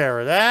takes care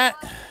of that.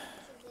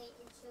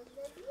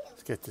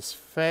 Let's get this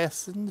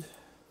fastened.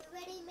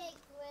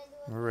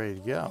 We're ready to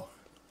go.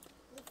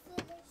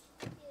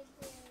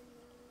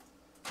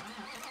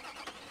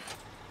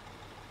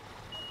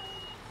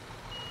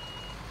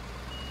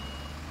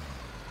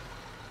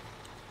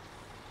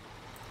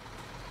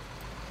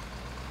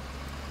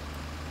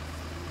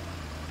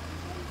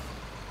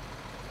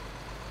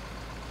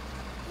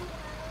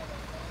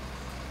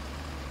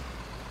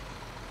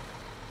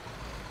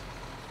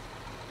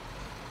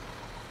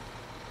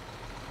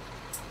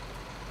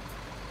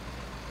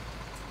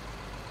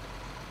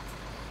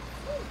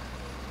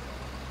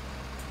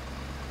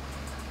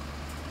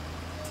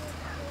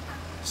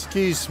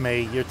 Excuse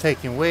me, you're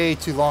taking way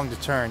too long to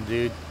turn,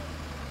 dude.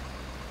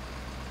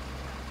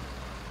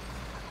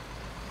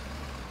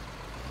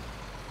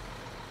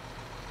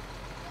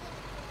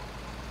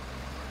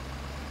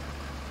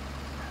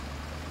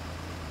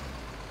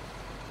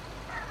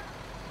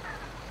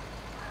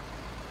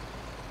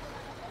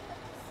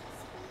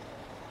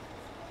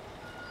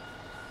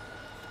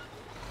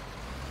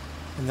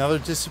 Another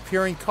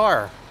disappearing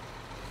car.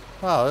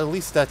 Well, at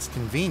least that's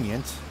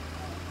convenient.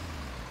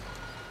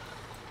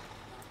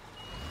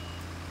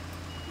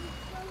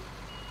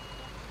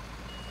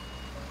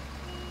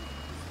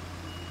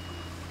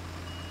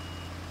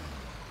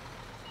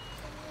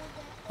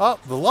 Oh,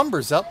 the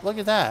lumber's up. Look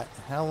at that.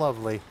 How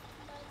lovely.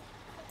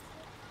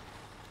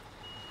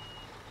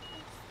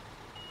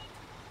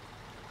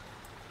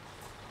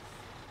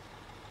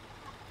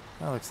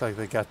 That looks like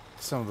they got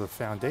some of the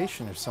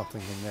foundation or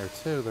something in there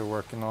too they're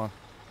working on.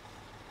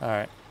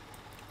 Alright.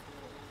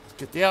 Let's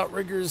get the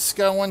outriggers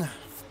going.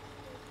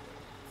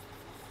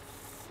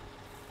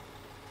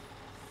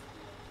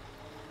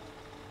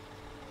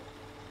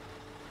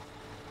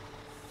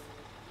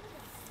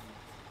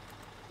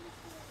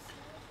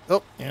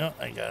 Oh, you know,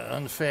 I gotta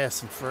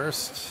unfasten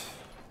first.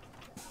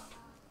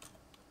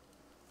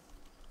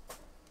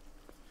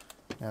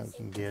 Now we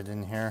can get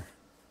in here.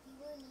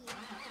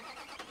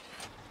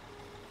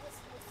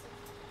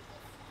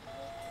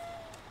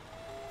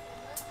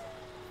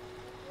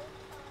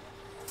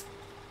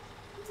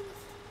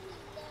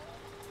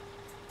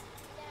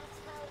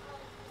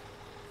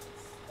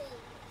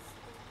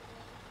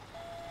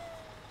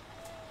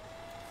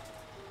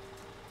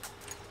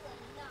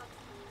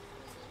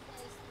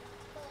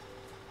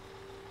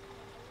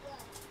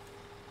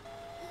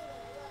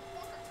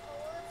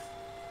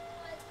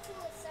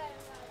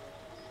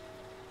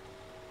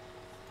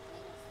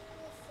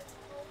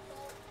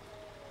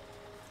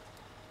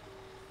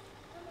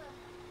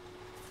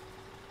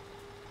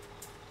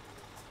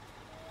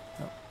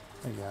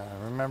 I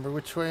gotta remember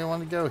which way I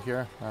want to go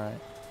here. Alright.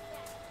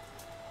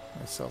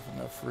 Myself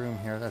enough room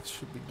here. That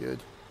should be good.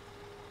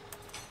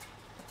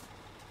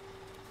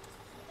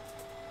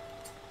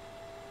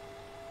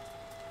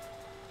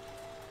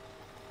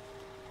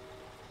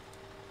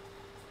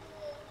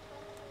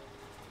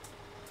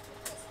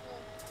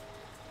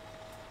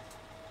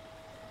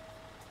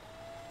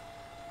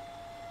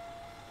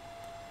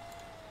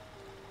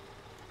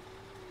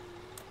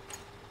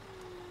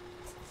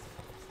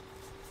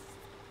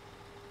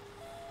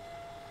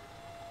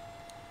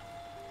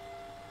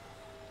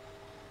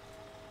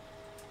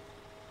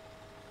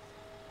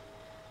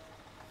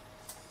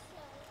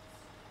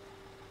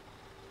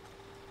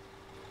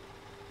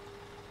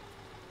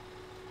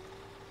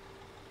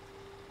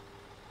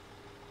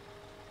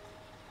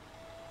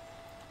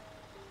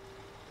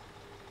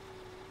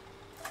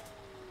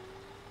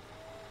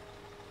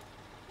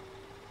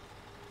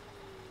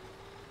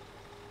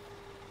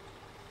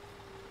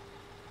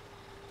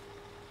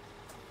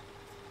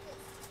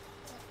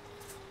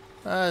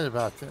 Right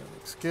about there.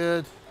 Looks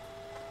good.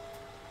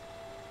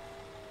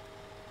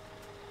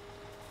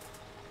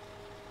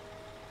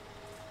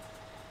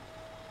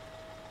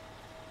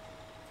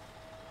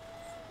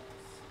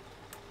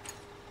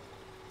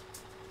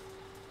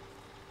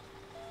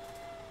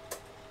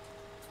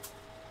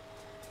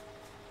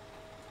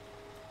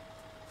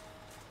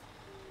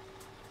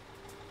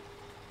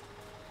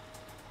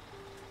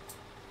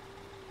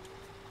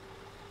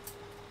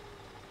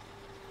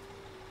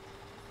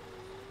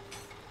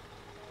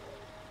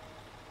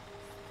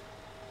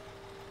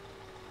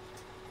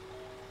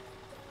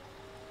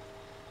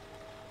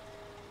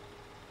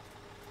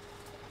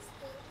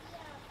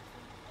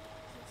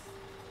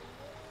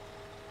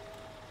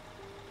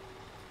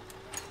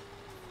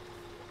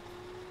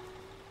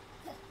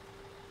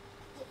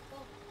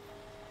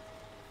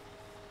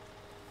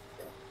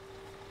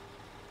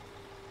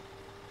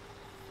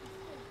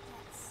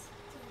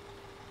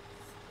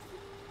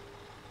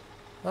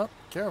 Oh,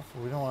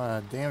 careful. We don't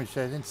want to damage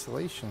that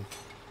insulation.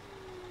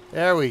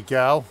 There we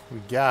go. We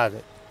got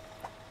it.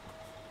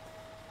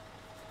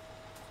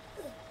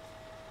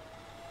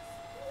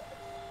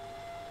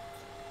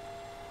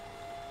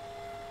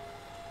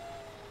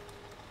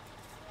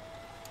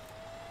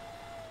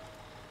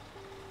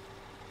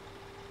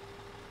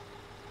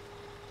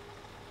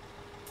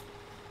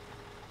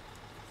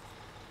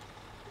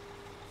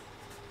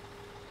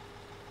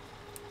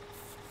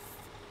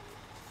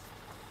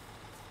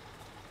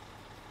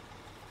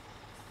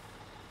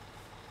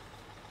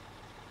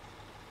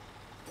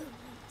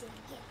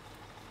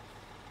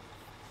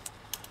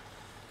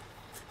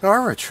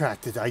 Are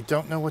retracted. I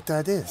don't know what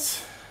that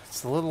is.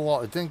 It's a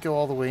little. It didn't go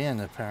all the way in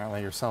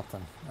apparently, or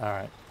something. All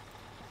right,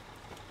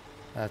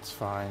 that's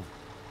fine.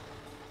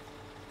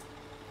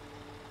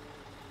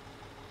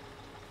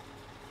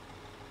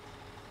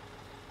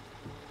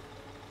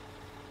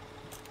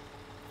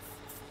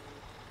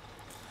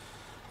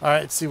 All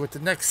right, let's see what the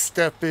next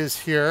step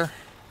is here.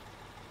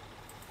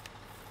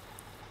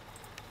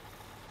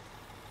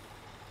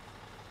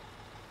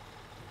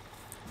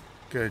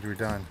 Good, we're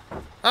done.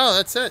 Oh,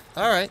 that's it.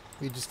 All right,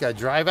 we just got to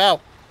drive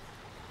out.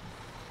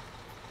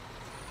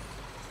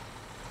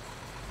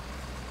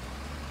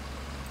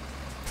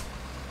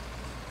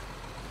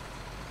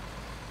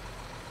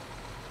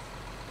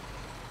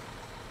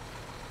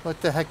 What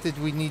the heck did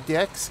we need the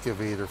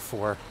excavator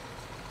for?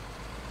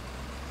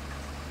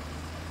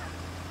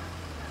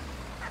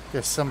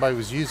 Guess somebody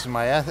was using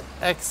my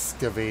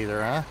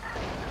excavator, huh?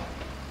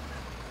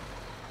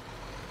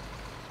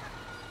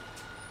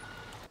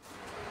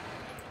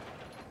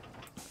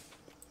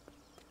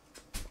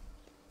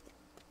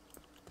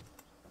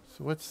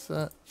 So what's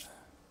that?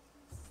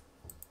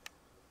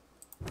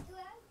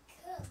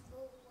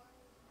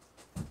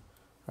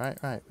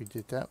 Right. We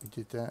did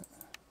that.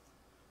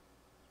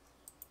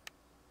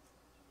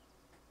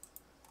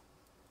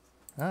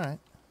 All right.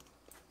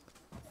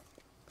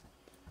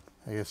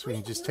 I guess we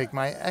can just take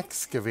my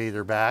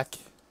excavator back.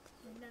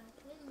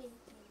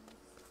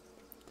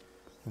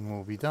 And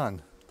we'll be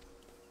done.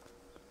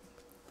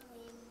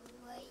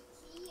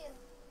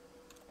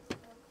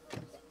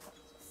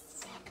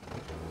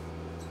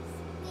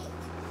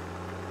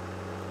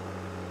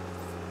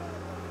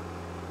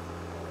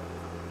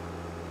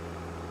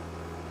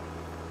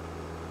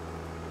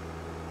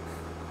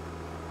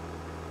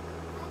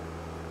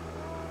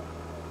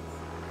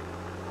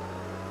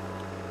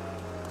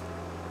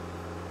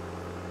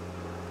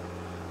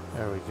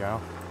 There we go.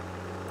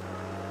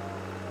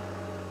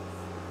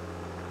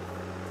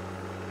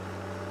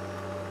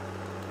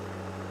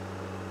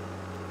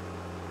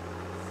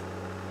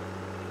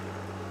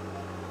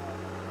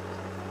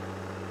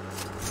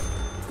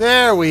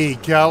 There we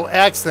go.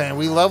 Excellent.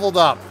 We leveled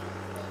up.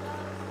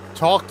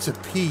 Talk to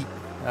Pete.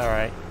 All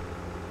right.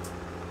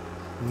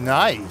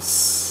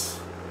 Nice.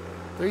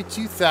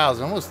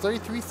 32,000, almost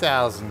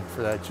 33,000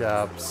 for that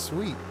job.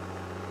 Sweet.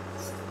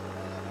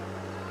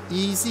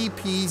 Easy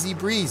peasy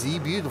breezy,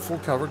 beautiful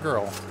cover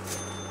girl.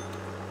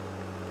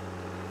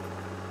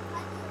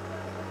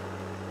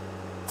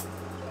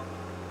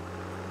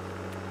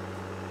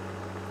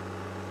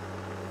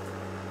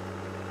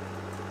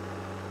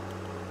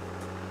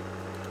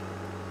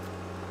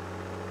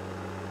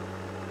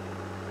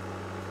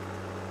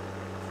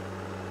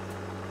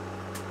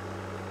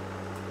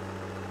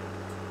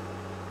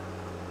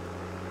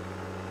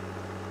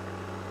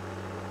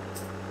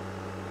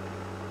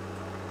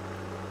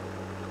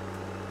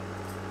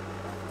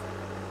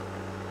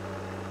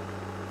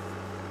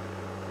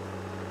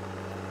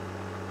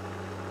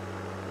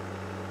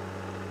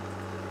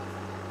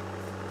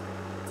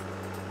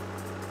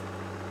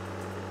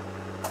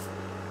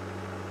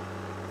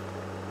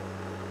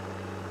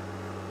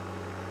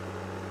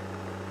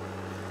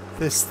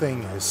 This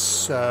thing is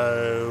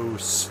so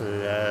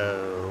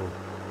slow.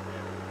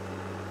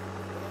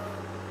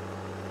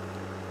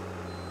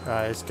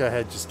 Alright, let's go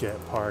ahead and just get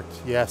it parked.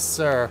 Yes,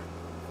 sir.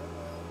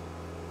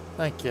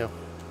 Thank you.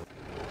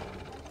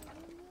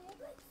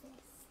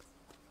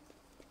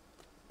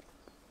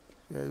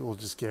 Yeah, we'll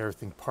just get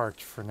everything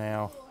parked for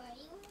now.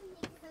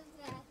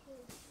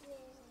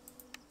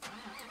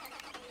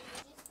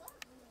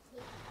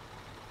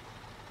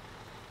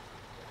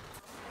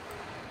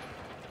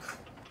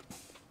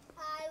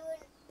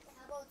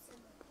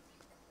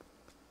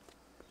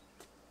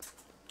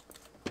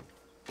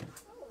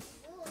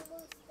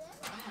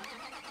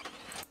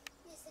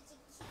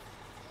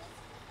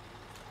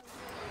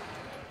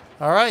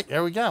 All right,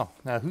 there we go.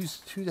 Now, who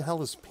the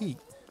hell is Pete?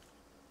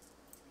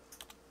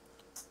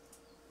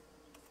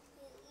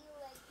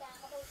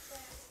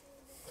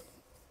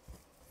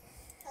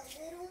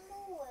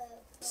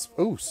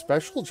 Oh,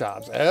 special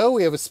jobs. Oh,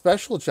 we have a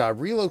special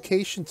job.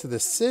 Relocation to the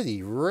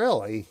city.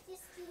 Really?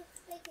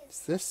 What's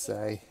this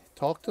say?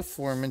 Talk to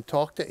foreman,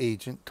 talk to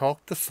agent,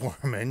 talk to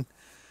foreman.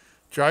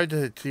 Drive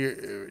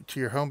to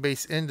your home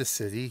base in the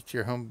city. To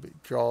your home,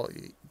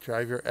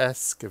 drive your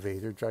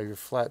excavator, drive your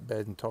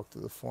flatbed, and talk to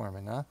the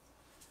foreman, huh?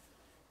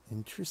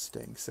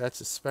 Interesting. So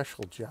that's a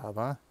special job,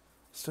 huh?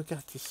 Still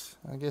got this.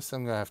 I guess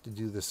I'm going to have to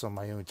do this on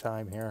my own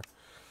time here.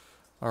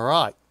 All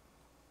right.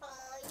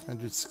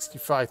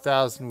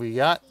 165,000 we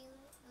got.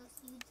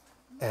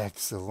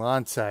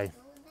 Excellent.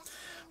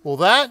 Well,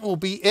 that will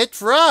be it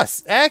for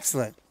us.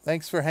 Excellent.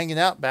 Thanks for hanging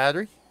out,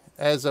 Battery.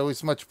 As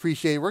always, much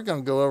appreciated. We're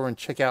going to go over and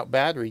check out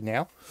Battery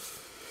now.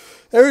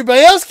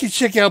 Everybody else can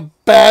check out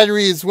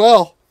Battery as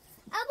well.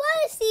 I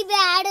want to see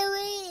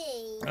Battery.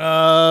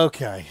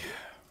 Okay.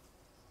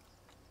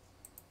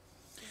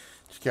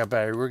 Check out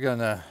Battery. We're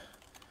gonna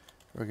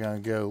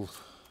go.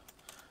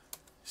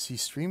 Is he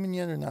streaming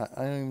yet or not?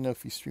 I don't even know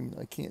if he's streaming.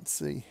 I can't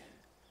see.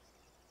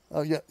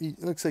 Oh yeah,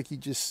 it looks like he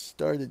just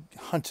started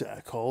hunting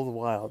Call of the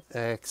Wild.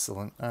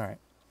 Excellent. All right.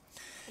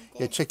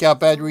 Yeah, check out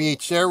Battery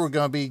H there. We're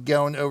going to be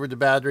going over to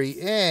Battery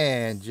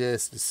in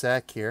just a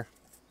sec here.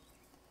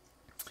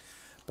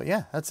 But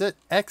yeah, that's it.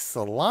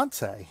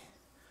 Excellente.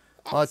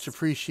 Much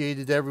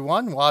appreciated,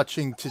 everyone,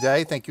 watching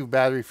today. Thank you,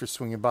 Battery, for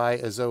swinging by,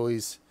 as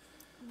always.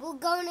 We're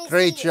going to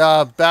Great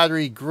job,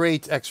 Battery.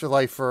 Great Extra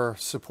Life for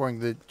supporting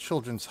the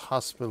Children's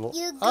Hospital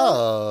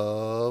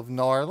of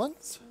New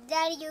Orleans.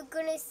 Daddy, you're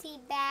going to see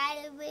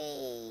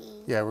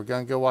Battery. Yeah, we're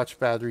going to go watch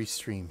Battery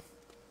stream.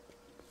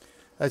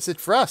 That's it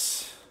for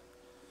us.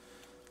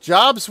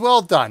 Job's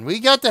well done. We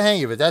got the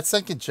hang of it. That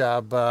second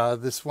job,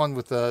 this one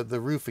with the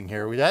roofing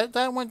here,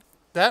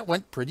 that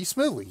went pretty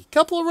smoothly. A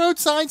couple of road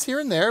signs here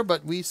and there,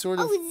 but we sort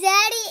of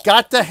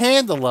got the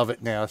handle of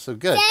it now, so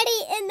good.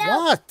 Daddy, in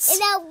that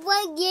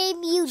one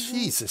game you...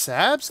 Jesus,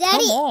 Abs,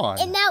 Daddy, come on.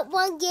 in that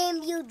one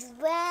game you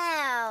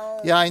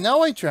drowned. Yeah, I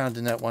know I drowned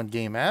in that one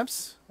game,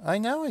 Abs. I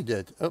know I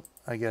did. Oh,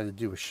 I got to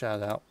do a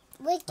shout-out.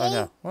 What I game?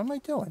 know. What am I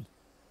doing?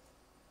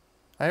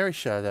 I already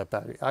shouted out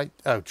Battery.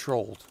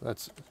 Trolled.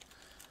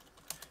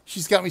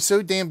 She's got me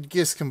so damn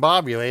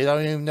discombobulated, I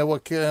don't even know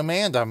what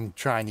command I'm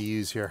trying to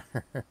use here.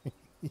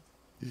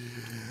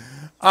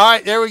 All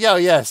right, there we go.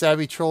 Yes,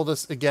 Abby trolled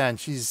us again.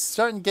 She's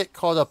starting to get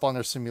caught up on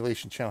her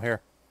simulation channel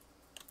here.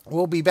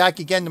 We'll be back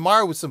again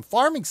tomorrow with some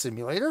Farming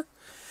Simulator.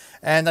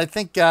 And I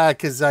think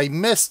because I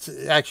missed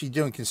actually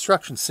doing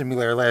Construction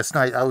Simulator last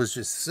night, I was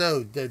just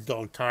so dead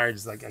dog tired.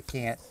 It's like, I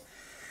can't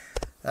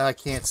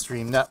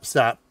stream. No,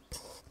 stop.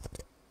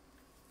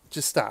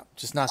 Just stop.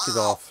 Just knock it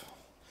off.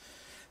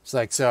 It's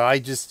like, so I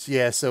just,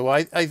 yeah, so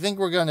I think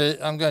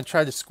I'm going to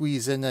try to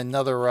squeeze in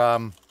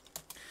another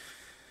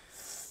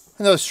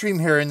stream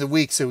here in the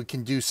week so we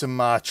can do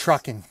some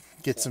trucking.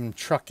 Get some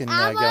trucking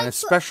going. A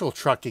special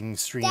trucking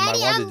stream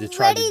Daddy, I wanted to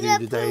try to do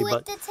today,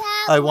 but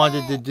I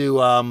wanted to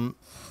do,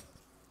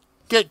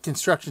 get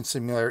Construction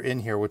Simulator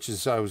in here, which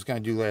is I was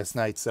going to do last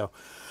night. So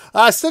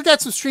I still got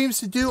some streams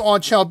to do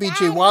on channel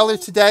BJ Wilder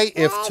today.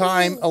 If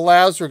time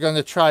allows, we're going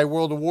to try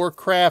World of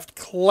Warcraft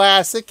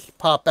Classic.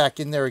 Pop back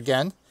in there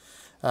again.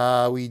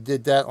 We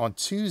did that on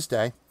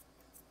Tuesday.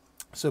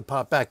 So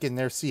pop back in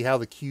there, see how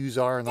the queues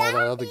are and all that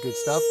other good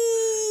stuff.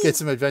 Get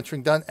some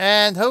adventuring done.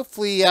 And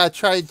hopefully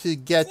try to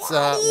get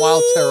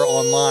Wild Terror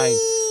Online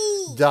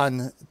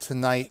done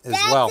tonight as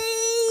well.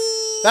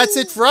 That's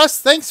it for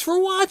us. Thanks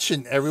for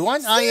watching,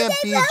 everyone. I am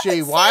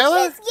BJ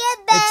Wilder.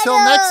 Until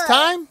next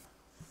time,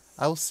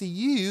 I will see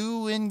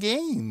you in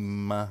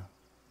game.